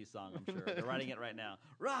Black Eyed Peas song, I'm sure. They're writing it right now.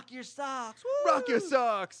 Rock your socks. Woo! Rock your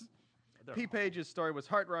socks. P. Page's story was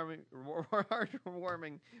heartwarming,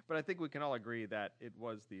 but I think we can all agree that it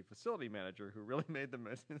was the facility manager who really made the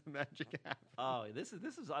magic happen. Oh, this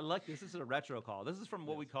is. I like this. This is a retro call. This is from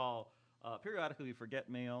what we call periodically we forget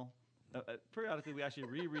mail. Periodically we actually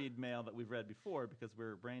reread mail that we've read before because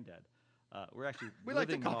we're brain dead. We're actually we like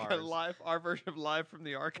to call it live. Our version of live from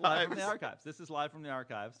the archives. Live from the archives. This is live from the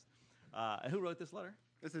archives. Who wrote this letter?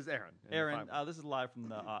 This is Aaron. Aaron. This is live from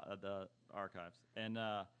the archives, and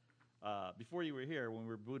before you were here, when we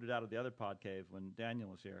were booted out of the other pod cave, when Daniel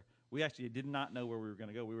was here, we actually did not know where we were going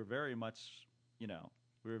to go. We were very much,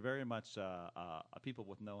 a people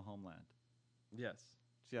with no homeland. Yes.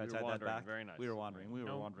 See, I We were tied that wandering. back. Very nice. We were wandering. We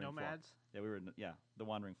were wandering. Nomads. Flock. Yeah, we were. The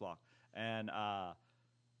wandering flock. And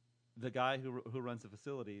the guy who runs the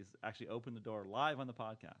facilities actually opened the door live on the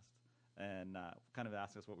podcast and kind of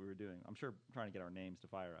asked us what we were doing. I'm sure trying to get our names to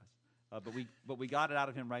fire us. But we got it out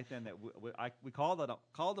of him right then that we called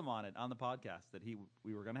him on it on the podcast that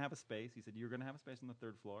we were going to have a space. He said you're going to have a space on the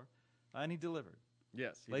third floor, and he delivered.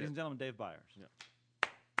 Yes. Ladies and gentlemen, Dave Byers. Yeah.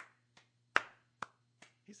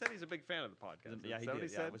 He said he's a big fan of the podcast. Yeah, he did.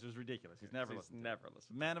 Yeah, which was ridiculous. He's never listened. Never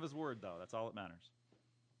listened. Man of his word, though. That's all that matters.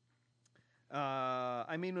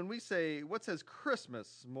 I mean, when we say, what says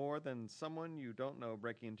Christmas more than someone you don't know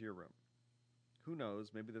breaking into your room? Who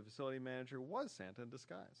knows? Maybe the facility manager was Santa in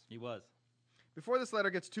disguise. He was. Before this letter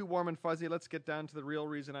gets too warm and fuzzy, let's get down to the real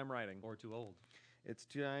reason I'm writing. Or too old. It's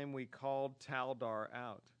time we called Taldar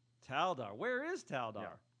out. Taldar. Where is Taldar? Yeah.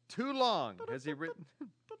 Too long. Has he written?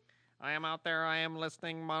 I am out there. I am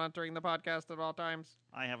listening, monitoring the podcast at all times.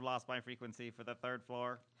 I have lost my frequency for the third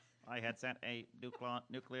floor. I had sent a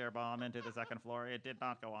nuclear bomb into the second floor. It did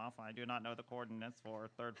not go off. I do not know the coordinates for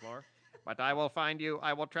third floor. But I will find you.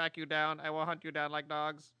 I will track you down. I will hunt you down like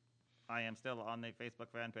dogs. I am still on the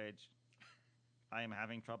Facebook fan page. I am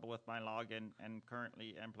having trouble with my login and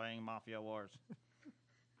currently am playing Mafia Wars.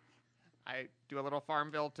 I do a little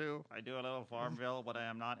Farmville, too. I do a little Farmville, but I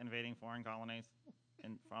am not invading foreign colonies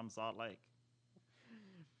from Salt Lake.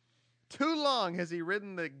 Too long has he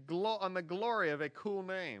ridden on the glory of a cool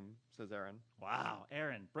name, says Aaron. Wow,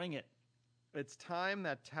 Aaron, bring it. It's time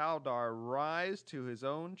that Taldar rise to his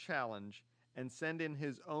own challenge and send in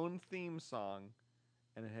his own theme song,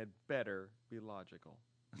 and it had better be logical.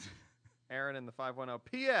 Aaron in the 510.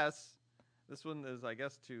 P.S. This one is, I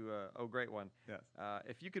guess, to great one. Yes.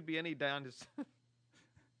 If you could be any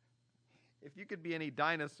if you could be any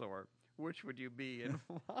dinosaur, which would you be and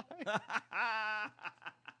why?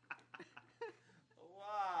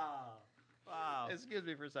 Wow. Excuse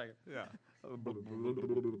me for a second. Yeah. So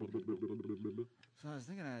I was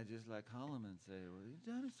thinking I'd just like call him and say, "Well, you're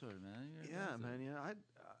a dinosaur, man. You're a dinosaur." Man.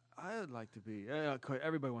 I'd like to be.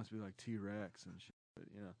 Everybody wants to be like T-Rex and shit. But,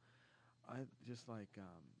 I just like.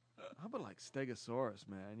 How about like Stegosaurus,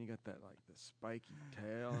 man? You got that like the spiky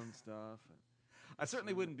tail and stuff. And I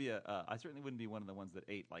certainly wouldn't be one of the ones that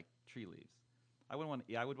ate like tree leaves. I would want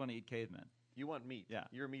to eat cavemen. You want meat? Yeah.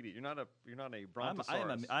 You're a meat eater. You're not a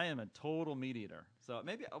brontosaurus. I am a total meat eater. So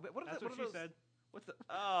maybe That's what she said. What's the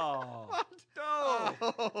oh? What?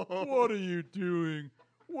 Oh. What are you doing?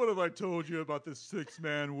 What have I told you about the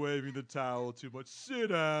 6-man waving the towel too much? Sit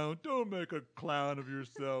down. Don't make a clown of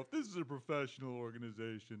yourself. This is a professional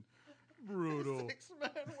organization. Brutal.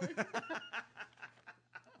 6-man waving.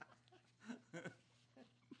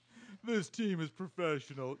 This team is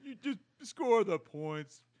professional. You just score the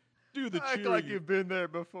points. Do the cheering. Act like you've been there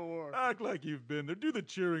before. Act like you've been there. Do the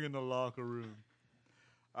cheering in the locker room.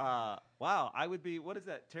 Wow, I would be. What is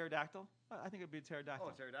that? Pterodactyl? I think it'd be a pterodactyl.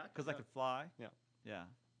 Oh, pterodactyl. Because I could fly. Yeah. Yeah.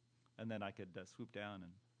 And then I could swoop down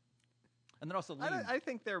and then also lean. I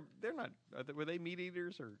think they're not. Were they meat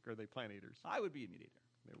eaters or are they plant eaters? I would be a meat eater.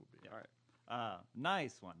 They would be. Yeah. All right.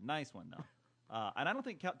 Nice one though. And I don't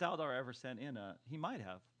think Taldar ever sent in he might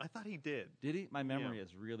have. I thought he did. Did he? My memory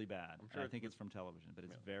is really bad. I'm sure I think it's from television, but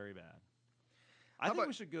it's very bad. How I think about-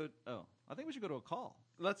 we should go. Oh, I think we should go to a call.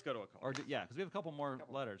 Let's go to a call. Because we have a couple more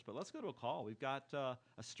letters, but let's go to a call. We've got a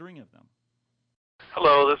string of them.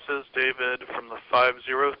 Hello, this is David from the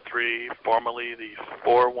 503, formerly the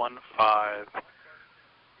 415.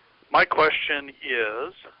 My question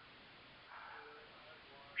is,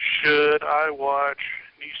 should I watch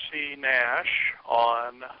Niecy Nash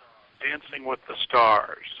on Dancing with the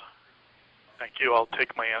Stars? Thank you. I'll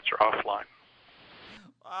take my answer offline.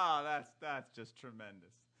 Oh, that's just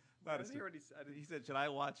tremendous. He He said, should I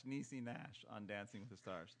watch Niecy Nash on Dancing with the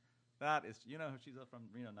Stars? That is, she's from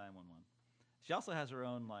Reno 911. She also has her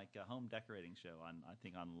own home decorating show on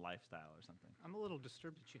Lifestyle or something. I'm a little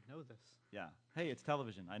disturbed that you know this. Yeah. Hey, it's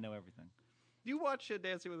television. I know everything. Do you watch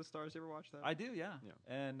Dancing with the Stars? You ever watch that? I do, yeah.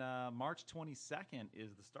 And March 22nd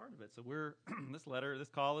is the start of it. So we're this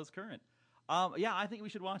call is current. Yeah, I think we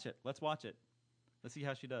should watch it. Let's watch it. Let's see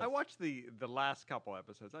how she does. I watched the last couple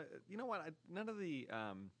episodes. You know what? None of the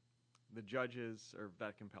judges are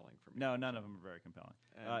that compelling for me. No, none of them are very compelling.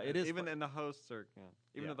 And It is even and the hosts are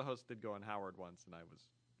even Yeah. though the host did go on Howard once, and I was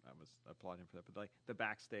applauding for that. But the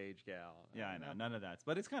backstage gal. Yeah, I know. None of that.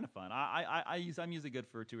 But it's kind of fun. I'm usually good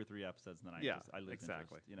for 2 or 3 episodes, and then I lose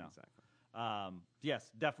exactly. interest, Exactly.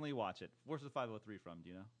 Yes, definitely watch it. Where's the 503 from? Do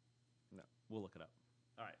you know? We'll look it up.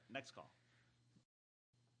 All right, next call.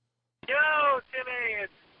 Yo, Timmy,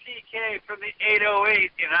 it's PK from the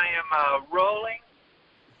 808, and I am rolling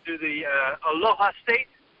through the Aloha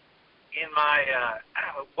State in my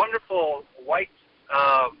wonderful white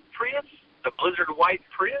Prius, the Blizzard white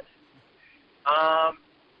Prius. And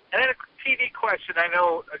then a TV question. I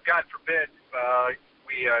know, God forbid,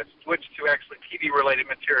 we switched to actually TV-related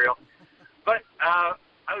material. But I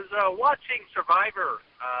was watching Survivor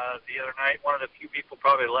the other night. One of the few people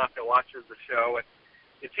probably left that watches the show. And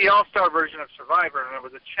it's the all-star version of Survivor, and there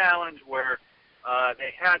was a challenge where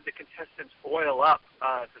they had the contestants oil up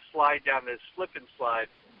to slide down this slip and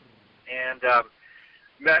slide. And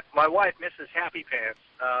my wife, Mrs. Happy Pants,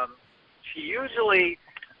 she usually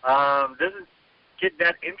doesn't get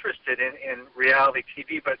that interested in reality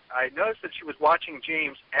TV, but I noticed that she was watching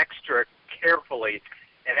James extra carefully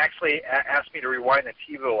and actually asked me to rewind the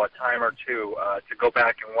TiVo a time or two to go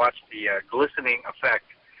back and watch the glistening effect.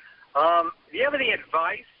 Do you have any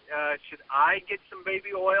advice? Should I get some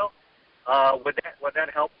baby oil? Would that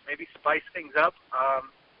help maybe spice things up?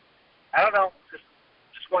 I don't know. Just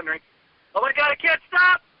wondering. Oh my God! I can't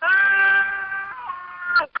stop!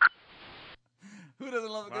 Ah! Who doesn't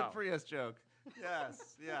love a good Prius joke?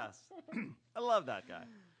 Yes. I love that guy.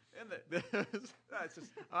 That's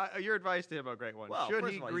just, your advice to him, a great one. Well, Should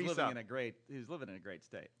first he of all, grease he's up? living in a great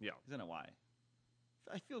state. Yeah. He's in Hawaii.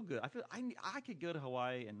 I feel good. I could go to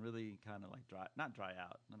Hawaii and really kind of like not dry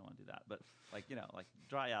out. I don't want to do that, but like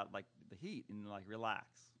dry out like the heat and like relax.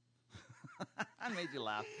 I made you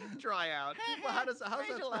laugh. Dry out. Well, how does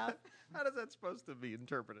that supposed to be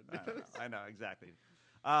interpreted? I know exactly.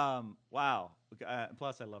 Wow.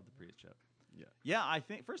 Plus, I love the Prius joke. Yeah. I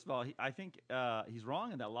think first of all, he's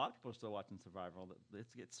wrong in that a lot of people are still watching Survivor.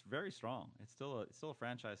 It's very strong. It's still a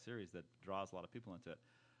franchise series that draws a lot of people into it.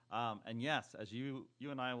 And yes, as you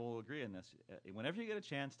and I will agree on this, whenever you get a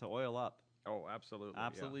chance to oil up,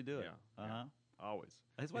 absolutely do it. Yeah. Always.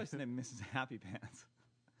 His wife's name Mrs. Happy Pants.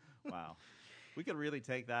 Wow, we could really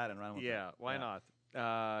take that and run with it. Yeah, why not?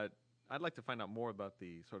 I'd like to find out more about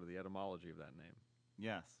the etymology of that name.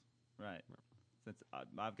 Yes, right. Since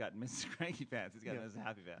I've got Mrs. Cranky Pants, he's got Mrs.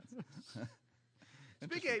 Happy Pants.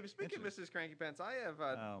 Speaking of Mrs. Cranky Pants, I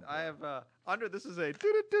have under this is a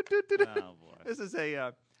Oh boy, this is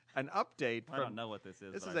an update. I don't know what this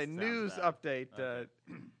is. This is a news update. Okay.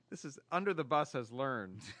 This is Under the Bus has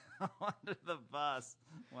learned. Under the Bus.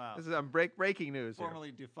 Wow. This is breaking news.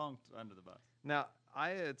 Formerly defunct Under the Bus. Now I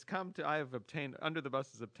have obtained Under the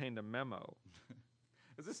Bus has obtained a memo.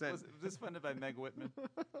 Was this funded by Meg Whitman?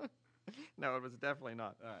 No, it was definitely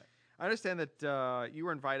not. All right. I understand that you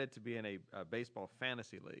were invited to be in a baseball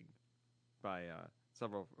fantasy league by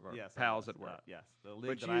several of our pals at work. Yes, the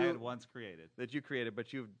league that I had once created. That you created,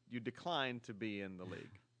 but you declined to be in the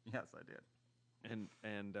league. Yes, I did.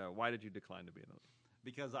 And why did you decline to be in the league?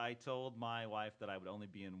 Because I told my wife that I would only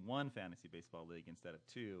be in one fantasy baseball league instead of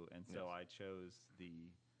two, and so I chose the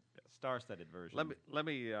star-studded version. Let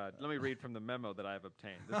me read from the memo that I have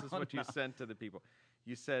obtained. This is what you sent to the people.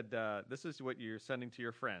 You said this is what you're sending to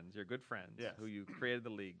your friends, your good friends, who you created the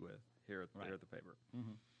league with here at the paper.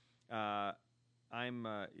 Mm-hmm.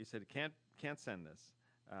 You said can't send this.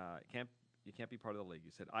 You can't be part of the league. You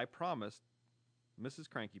said I promised Mrs.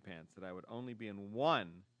 Cranky Pants that I would only be in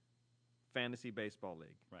one fantasy baseball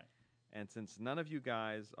league. Right. And since none of you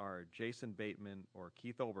guys are Jason Bateman or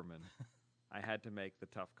Keith Olbermann, I had to make the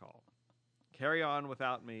tough call. Carry on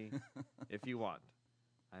without me if you want.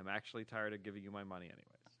 I'm actually tired of giving you my money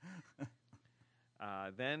anyways.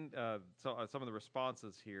 Then some of the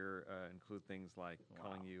responses here include things like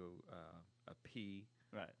calling you a P,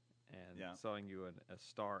 right, and selling you a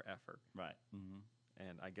star effort, right. Mm-hmm.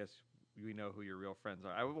 And I guess we know who your real friends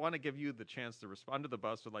are. I would want to give you the chance to respond. Under the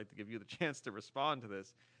Bus would like to give you the chance to respond to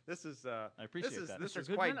this. This is I appreciate that. This is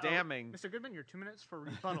quite damning. Mr. Goodman, your 2 minutes for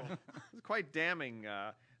rebuttal. This is quite damning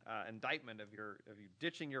indictment of you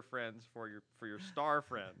ditching your friends for your star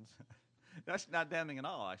friends. That's not damning at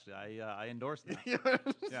all, actually. I endorse that.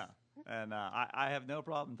 Yeah. And I have no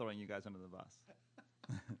problem throwing you guys under the bus.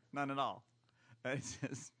 None at all. It's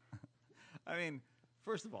just, I mean,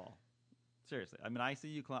 first of all, seriously. I mean, I see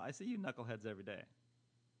you knuckleheads every day.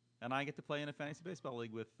 And I get to play in a fantasy baseball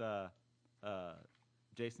league with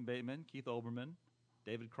Jason Bateman, Keith Olbermann,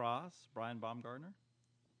 David Cross, Brian Baumgartner,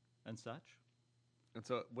 and such. And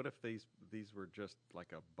so, what if these were just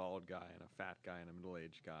like a bald guy and a fat guy and a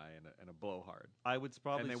middle-aged guy and a blowhard? I would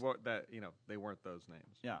probably. And they weren't those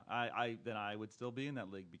names. Yeah, then I would still be in that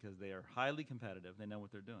league because they are highly competitive. They know what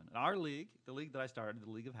they're doing. And our league, the league that I started, the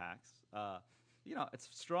League of Hacks, it's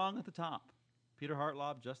strong at the top. Peter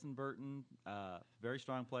Hartlaub, Justin Burton, very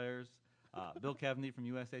strong players. Bill Kevney from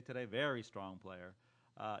USA Today, very strong player.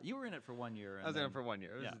 You were in it for 1 year. I was in it for 1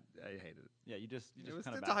 year. Yeah. I hated it. Yeah, you just It's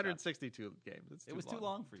kind of 162 games. It was too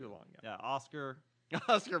long for you. Too long, yeah. Yeah, Oscar.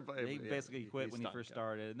 Oscar He basically quit when he stunk, first yeah.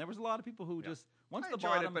 started, and there was a lot of people who just once I the enjoyed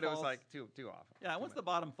bottom it, but falls, it was like too often. yeah, Too once the much.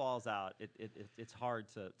 bottom falls out, it's hard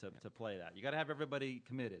to play that. You got to have everybody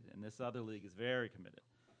committed, and this other league is very committed.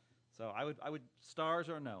 So I would stars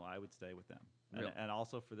or no, I would stay with them, and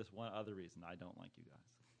also for this one other reason, I don't like you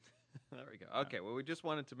guys. There we go. Okay, well, we just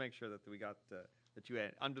wanted to make sure that we got that you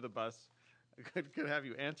had under the bus. Could have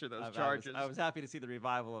you answer those charges. I was happy to see the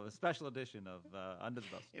revival of a special edition of Under the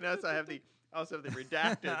Bus. You know, so I also have the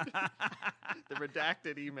redacted, the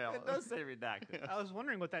redacted email. It does say redacted. I was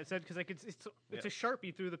wondering what that said because it's a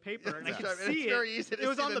Sharpie through the paper, and I It's could a Sharpie. see It's it. very easy to It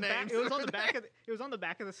was see on the the back. names It was over on the there. back of. It was on the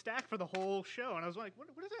back of the stack for the whole show, and I was like, what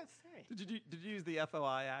does that say? Did you use the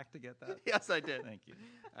FOI Act to get that? Yes, I did. Thank you.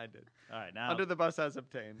 I did. All right, now Under the bus as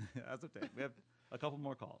obtained. as obtained. We have a couple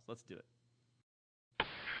more calls. Let's do it.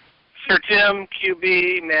 Sir Tim,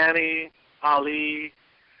 QB, Manny, Ali.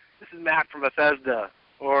 This is Matt from Bethesda.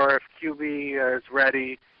 Or if QB is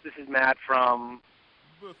ready, this is Matt from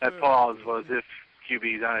at Paul's. Was if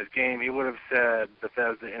QB's on his game, he would have said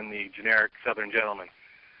Bethesda in the generic Southern Gentleman.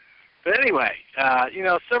 But anyway,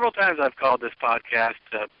 several times I've called this podcast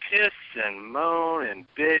to piss and moan and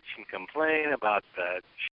bitch and complain about the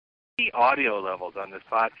shitty audio levels on this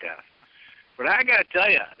podcast. But I got to tell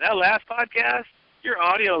you, that last podcast, your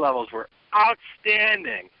audio levels were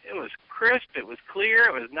outstanding. It was crisp, it was clear,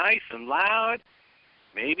 it was nice and loud.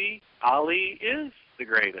 Maybe Ali is the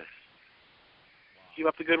greatest. Keep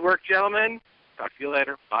up the good work, gentlemen. Talk to you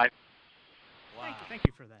later. Bye. Wow. Thank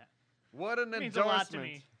you for that. What an Means a lot to endorsement.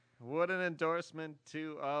 me. What an endorsement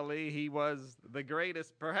to Ali. He was the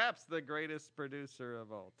greatest, perhaps the greatest producer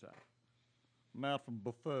of all time. Matt from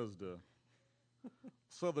Bethesda.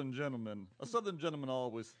 Southern gentleman. A Southern gentleman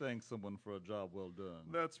always thanks someone for a job well done.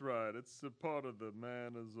 That's right. It's a part of the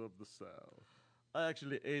manners of the South. I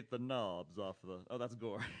actually ate the knobs off the. Oh, that's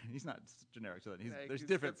Gore. He's not generic Southern. Yeah, There's he's-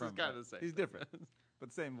 different that's from. kind of the same He's thing. different,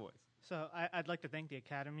 but same voice. So I'd like to thank the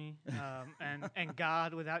Academy and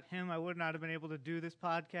God. Without him, I would not have been able to do this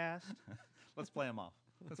podcast. Let's play him off.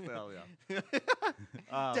 Let's play Ali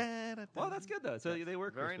off. Well, that's good though. So they were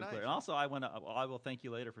Very crystal nice. clear. And also, I will thank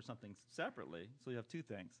you later for something separately. So you have two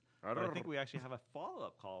things. But I think we actually have a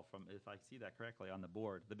follow-up call from, if I see that correctly, on the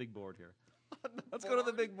board, the big board here. Let's go to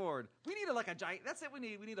the big board. We need a giant. That's it. We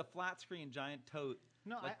need a flat screen giant tote.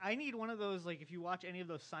 No, Like- I need one of those, like, if you watch any of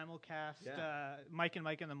those simulcast Yeah. Mike and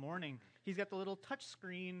Mike in the morning, he's got the little touch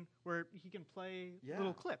screen where he can play Yeah.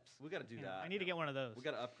 little clips. We got to do You know, that. I need to get one of those. We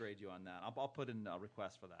got to upgrade you on that. I'll put in a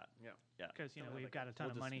request for that. Yeah. Yeah. Because, Something we've like got that. a ton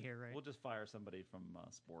We'll of just- money here, right? We'll just fire somebody from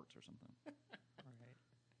sports or something. All right.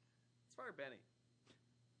 As far as Benny.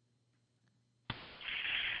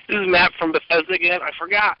 This is Matt from Bethesda again. I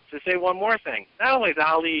forgot to say one more thing. Not only is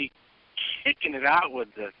Ali kicking it out with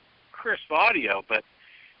the crisp audio, but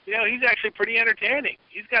he's actually pretty entertaining.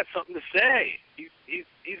 He's got something to say.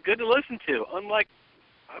 He's good to listen to. Unlike,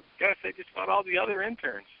 I've got to say, just about all the other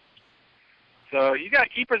interns. So you got to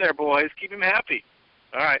keep her there, boys. Keep him happy.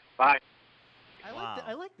 All right, bye.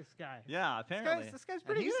 I like this guy. Yeah, apparently. This guy's And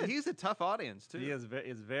pretty good. he's a tough audience, too. He is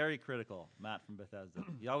very critical, Matt from Bethesda.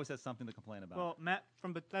 He always has something to complain about. Well, Matt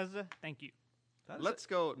from Bethesda, thank you. That is Let's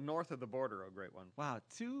go north of the border, a great one. wow,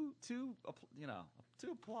 two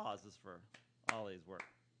applauses for Ollie's work.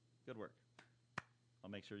 Good work. I'll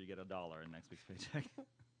make sure you get $1 in next week's paycheck.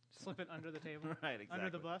 Slip it under the table. Right, exactly. Under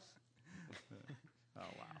the bus. Oh,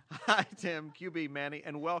 wow. Hi, Tim, QB, Manny,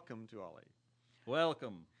 and welcome to Ollie.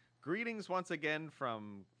 Welcome. Greetings once again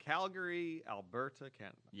from Calgary, Alberta,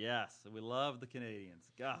 Canada. Yes, we love the Canadians.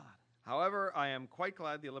 God. However, I am quite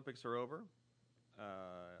glad the Olympics are over,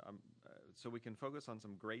 so we can focus on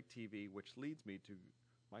some great TV, which leads me to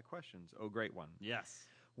my questions. Oh, great one. Yes.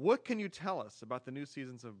 What can you tell us about the new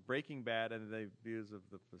seasons of Breaking Bad and the views of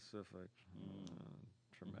the Pacific?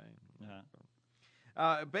 Tremaine.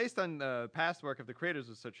 Yeah. Based on past work of the creators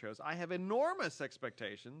of such shows, I have enormous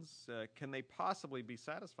expectations. Can they possibly be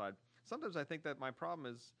satisfied? Sometimes I think that my problem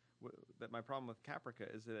with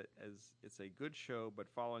Caprica is that it's a good show, but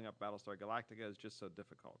following up Battlestar Galactica is just so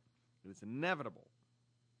difficult. It is inevitable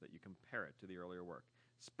that you compare it to the earlier work.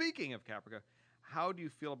 Speaking of Caprica, how do you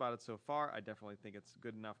feel about it so far? I definitely think it's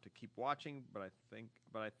good enough to keep watching, but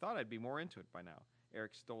I thought I'd be more into it by now.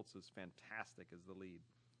 Eric Stoltz is fantastic as the lead.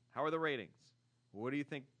 How are the ratings? What do you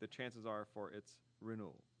think the chances are for its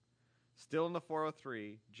renewal? Still in the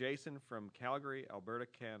 403, Jason from Calgary, Alberta,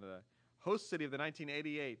 Canada, host city of the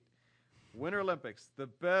 1988 Winter Olympics, the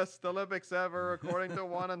best Olympics ever, according to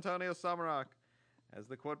Juan Antonio Samarak, as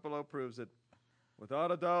the quote below proves it,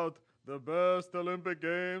 without a doubt, the best Olympic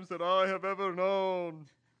Games that I have ever known.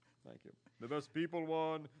 Thank you. The best people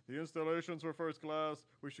won. The installations were first class.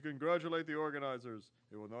 We should congratulate the organizers.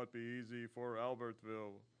 It will not be easy for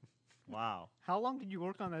Albertville. Wow. How long did you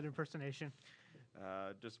work on that impersonation?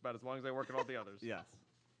 Just about as long as I work on all the others. Yes.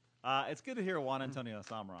 It's good to hear Juan Antonio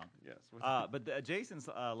Samrong. Yes. But Jason's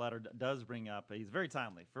letter does bring up, he's very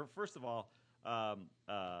timely. First of all,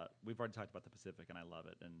 we've already talked about the Pacific, and I love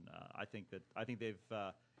it. And I think they've,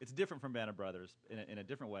 it's different from Band of Brothers in a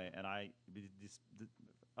different way. And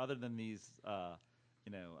other than these,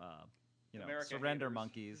 surrender haters.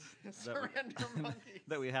 Monkeys, Surrender monkeys.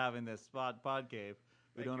 that we have in this pod cave,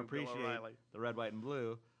 we don't appreciate the red, white, and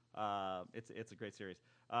blue. It's a great series.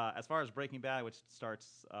 As far as Breaking Bad, which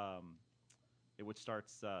starts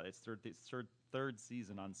its third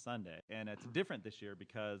season on Sunday, and it's different this year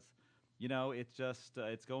because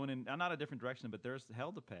it's going in not a different direction, but there's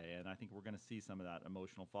hell to pay, and I think we're going to see some of that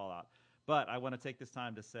emotional fallout. But I want to take this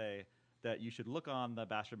time to say that you should look on the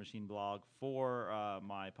Bastard Machine blog for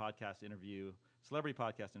my celebrity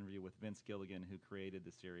podcast interview with Vince Gilligan, who created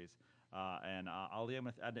the series. And I'm going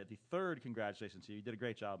to add the third congratulations to you. You did a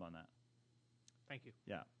great job on that. Thank you.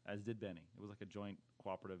 Yeah, as did Benny. It was like a joint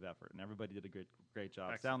cooperative effort, and everybody did a great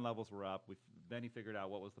job. Excellent. Sound levels were up. Benny figured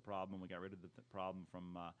out what was the problem. We got rid of the problem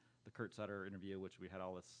from the Kurt Sutter interview, which we had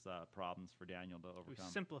all this problems for Daniel to overcome.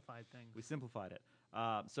 We simplified things. We simplified it.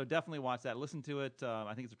 So definitely watch that. Listen to it.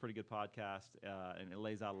 I think it's a pretty good podcast, and it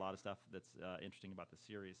lays out a lot of stuff that's interesting about the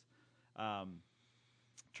series.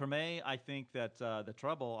 Treme, I think that the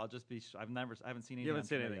trouble. I'll just be. I haven't seen anything. You haven't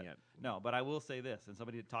seen anything yet. No, but I will say this, and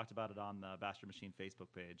somebody had talked about it on the Bastard Machine Facebook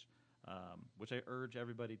page, which I urge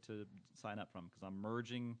everybody to sign up from because I'm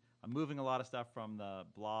moving a lot of stuff from the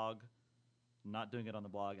blog. Not doing it on the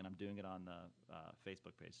blog, and I'm doing it on the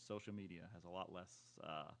Facebook page. Social media has a lot less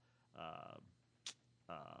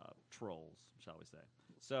trolls, shall we say.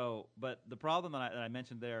 So, but the problem that I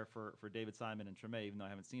mentioned there for David Simon and Treme, even though I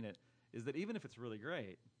haven't seen it, is that even if it's really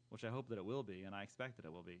great, which I hope that it will be, and I expect that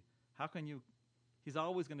it will be, how can you? He's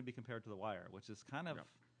always going to be compared to The Wire, which is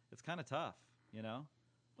it's kind of tough,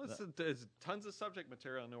 Listen, there's tons of subject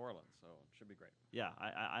material in New Orleans, so it should be great. Yeah,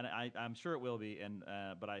 I'm sure it will be,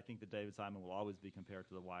 but I think that David Simon will always be compared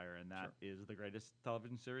to The Wire, and that is the greatest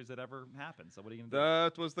television series that ever happened. So what are you going to do?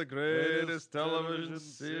 That was the greatest television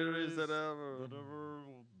series that ever.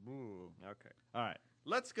 Okay. All right.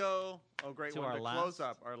 Let's go. Oh, great To one our to close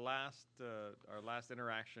up our last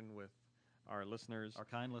interaction with our listeners, Our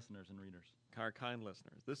kind listeners and readers. our kind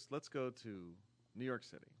listeners. Let's go to New York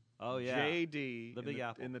City. Oh, yeah. JD, The Big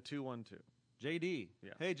Apple. in the 212. JD.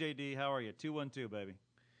 Yes. Hey, JD, how are you? 212, baby.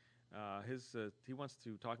 He wants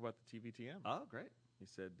to talk about the TVTM. Oh, great. He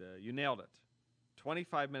said, "You nailed it.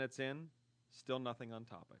 25 minutes in, still nothing on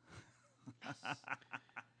topic."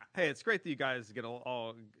 Hey, it's great that you guys get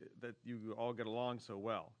all get along so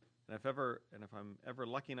well. And if I'm ever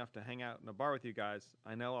lucky enough to hang out in a bar with you guys,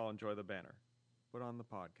 I know I'll enjoy the banner. But on the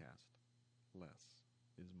podcast, less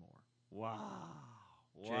is more. Wow.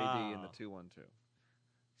 JD in the 212.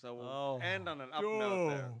 So we'll end on an up Joe, note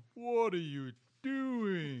there. what are you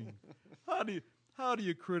doing? How do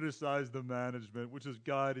you criticize the management, which has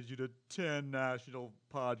guided you to 10 national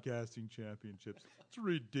podcasting championships? It's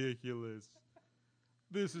ridiculous.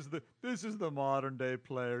 This is the modern day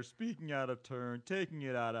player speaking out of turn, taking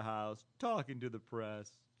it out of house, talking to the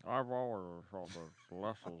press. I've always thought that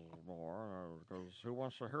less is more, because who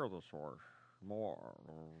wants to hear this word? More.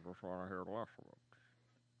 Just want to hear less of it.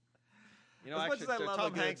 You know, As much actually, as I love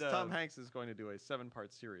Tom a good, Tom Hanks is going to do a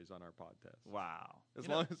 7-part series on our podcast. Wow. As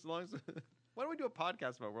long as why don't we do a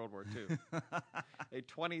podcast about World War II? A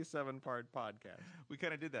 27-part podcast. We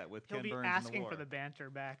kind of did that with He'll Ken be Burns in asking the war. for the banter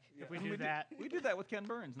back if we do that. We did that with Ken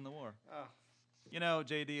Burns in the war. Oh. You know,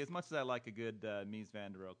 JD, as much as I like a good Mies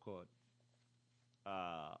van der Rohe quote,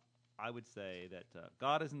 I would say that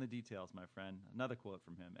God is in the details, my friend. Another quote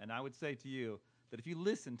from him. And I would say to you that if you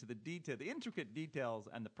listen to the intricate details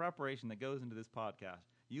and the preparation that goes into this podcast,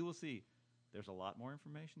 you will see there's a lot more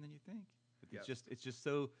information than you think. It's just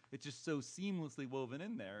so seamlessly woven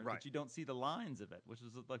in there that you don't see the lines of it, which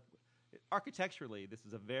is like architecturally, this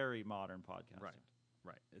is a very modern podcast.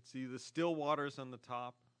 Right. It's the still waters on the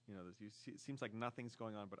top. You know, it seems like nothing's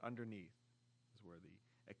going on, but underneath is where the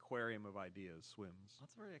aquarium of ideas swims.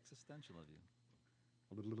 That's very existential of you.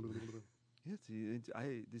 Yes,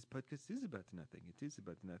 this podcast is about nothing. It is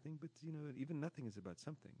about nothing, but even nothing is about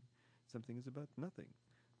something. Something is about nothing.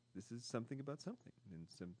 This is something about something, and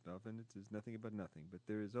often it is nothing about nothing. But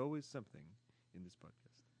there is always something in this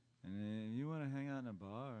podcast. And if you want to hang out in a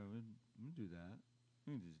bar, we'll do that.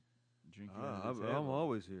 We can just Drink I'm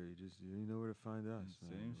always here. You know where to find us.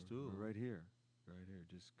 Same stool. We're right here.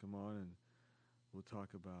 Just come on and we'll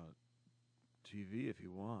talk about TV if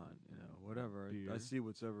you want. Whatever. I see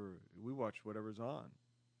we watch whatever's on.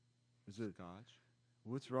 Is it Scotch?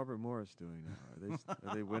 What's Robert Morris doing now?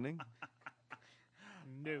 Are they winning?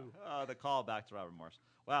 No. The call back to Robert Morris.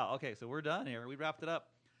 Wow. Okay, so we're done here. We wrapped it up.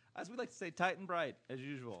 As we like to say, tight and bright, as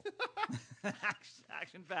usual.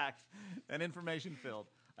 Action-packed and information-filled.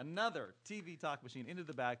 Another TV talk machine into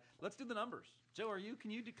the bag. Let's do the numbers. Joe,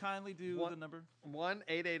 can you kindly do the number?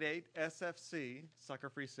 1-888-SFC, Sucker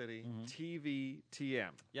Free City,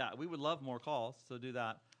 TVTM. Yeah, we would love more calls, so do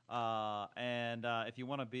that. And if you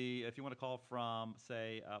want to call from,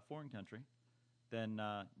 say, a foreign country, then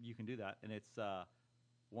you can do that. And it's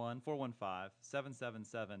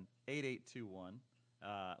 1-415-777-8821.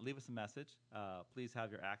 Leave us a message. Please have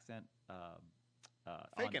your accent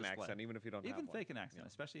fake an display. accent, even if you don't have one. Even fake an accent,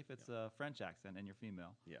 especially if it's a French accent and you're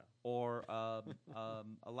female. Yeah. Or a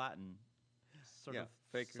Latin, sort of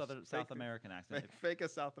South American accent. Fake a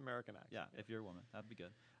South American accent. Yeah, if you're a woman. That'd be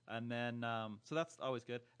good. And then, so that's always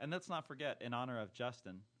good. And let's not forget, in honor of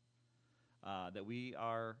Justin, that we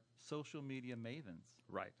are social media mavens.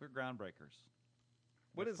 Right. We're groundbreakers.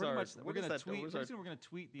 What is pretty our? much, What we're is going to that? tweet. We're going to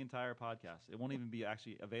tweet the entire podcast. It won't even be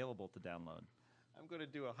actually available to download. I'm going to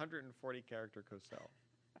do a 140-character Cosell.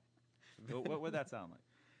 What would that sound like?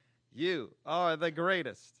 You are the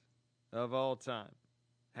greatest of all time.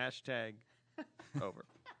 Hashtag over.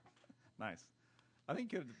 Nice. I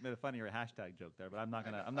think you could have made a funnier hashtag joke there, but I'm not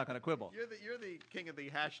gonna quibble. You're the king of the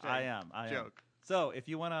hashtag. I am. Joke. So if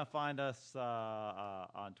you want to find us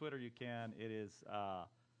on Twitter, you can. It is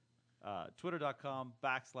twitter.com/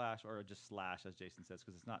 or just / as Jason says,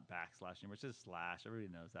 because it's not backslash anymore. It's just /. Everybody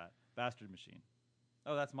knows that. Bastard Machine.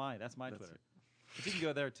 Oh, that's my Twitter. But you can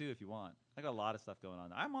go there too if you want. I got a lot of stuff going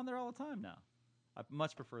on. I'm on there all the time now. I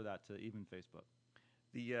much prefer that to even Facebook.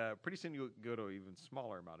 The pretty soon you'll go to an even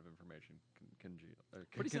smaller amount of information.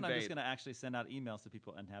 Pretty soon I'm just going to actually send out emails to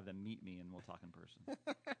people and have them meet me, and we'll talk in person.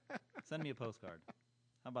 Send me a postcard.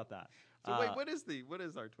 How about that? So wait, what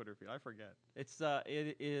is our Twitter feed? I forget. It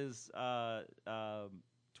is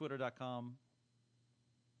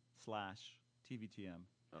twitter.com/TVTM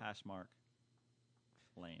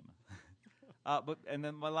 # lame. And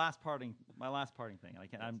then my last parting thing.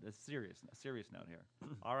 I'm a serious note here.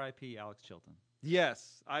 R.I.P. Alex Chilton.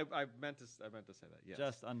 Yes, I meant to say that. Yes,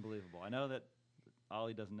 just unbelievable. I know that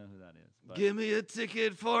Ollie doesn't know who that is. But give me a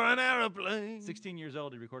ticket for an aeroplane. 16 years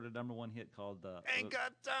old, he recorded a #1 hit called "Ain't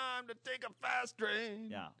Got Time to Take a Fast Train."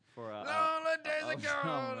 Yeah, for lonely days are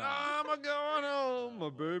gone. I'm a going home. My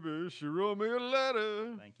baby, she wrote me a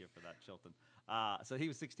letter. Thank you for that, Chilton. So he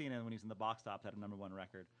was 16, and when he was in the box tops, had a #1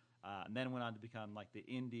 record. And then went on to become like the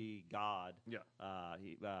indie god. Yeah.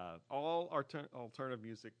 All alternative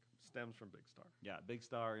music stems from Big Star. Yeah, Big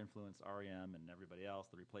Star influenced R.E.M. and everybody else.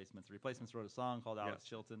 The Replacements. The Replacements wrote a song called Alex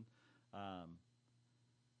Chilton.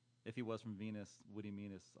 If he was from Venus, would he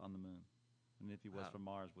meet us on the moon? And if he was from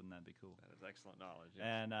Mars, wouldn't that be cool? That is excellent knowledge. Yes.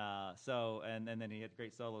 And and then he had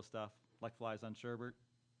great solo stuff, like Flies on Sherbert.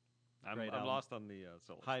 I'm lost on the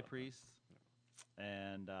solo High stuff. Priest.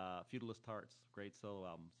 And Feudalist Hearts, great solo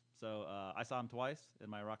albums. So I saw him twice in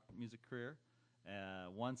my rock music career.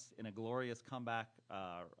 Once in a glorious comeback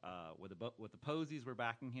with the Posies were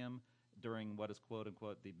backing him during what is quote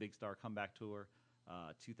unquote the Big Star comeback tour,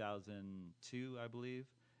 2002, I believe,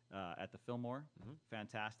 at the Fillmore. Mm-hmm.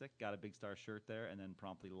 Fantastic. Got a Big Star shirt there, and then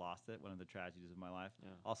promptly lost it. One of the tragedies of my life. Yeah.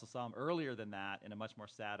 Also saw him earlier than that in a much more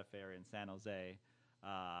sad affair in San Jose.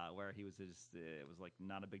 Where he was it was like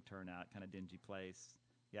not a big turnout, kind of dingy place.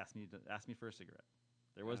 He asked me for a cigarette.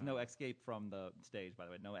 There was no escape from the stage, by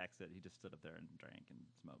the way, no exit. He just stood up there and drank and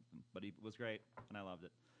smoked. But he was great, and I loved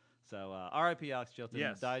it. So R.I.P. Alex Chilton.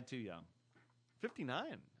 Yes. Died too young.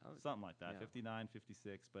 59. Something like that, 59,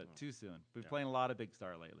 56, but too soon. We've been Yeah. playing a lot of Big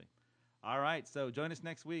Star lately. All right, so join us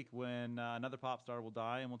next week when another pop star will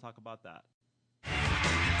die, and we'll talk about that.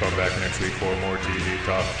 Come back next week for more TV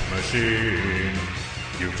Talk Machine.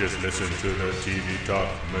 You've just listened to the TV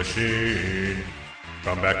Talk Machine.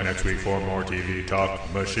 Come back next week for more TV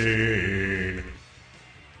Talk Machine.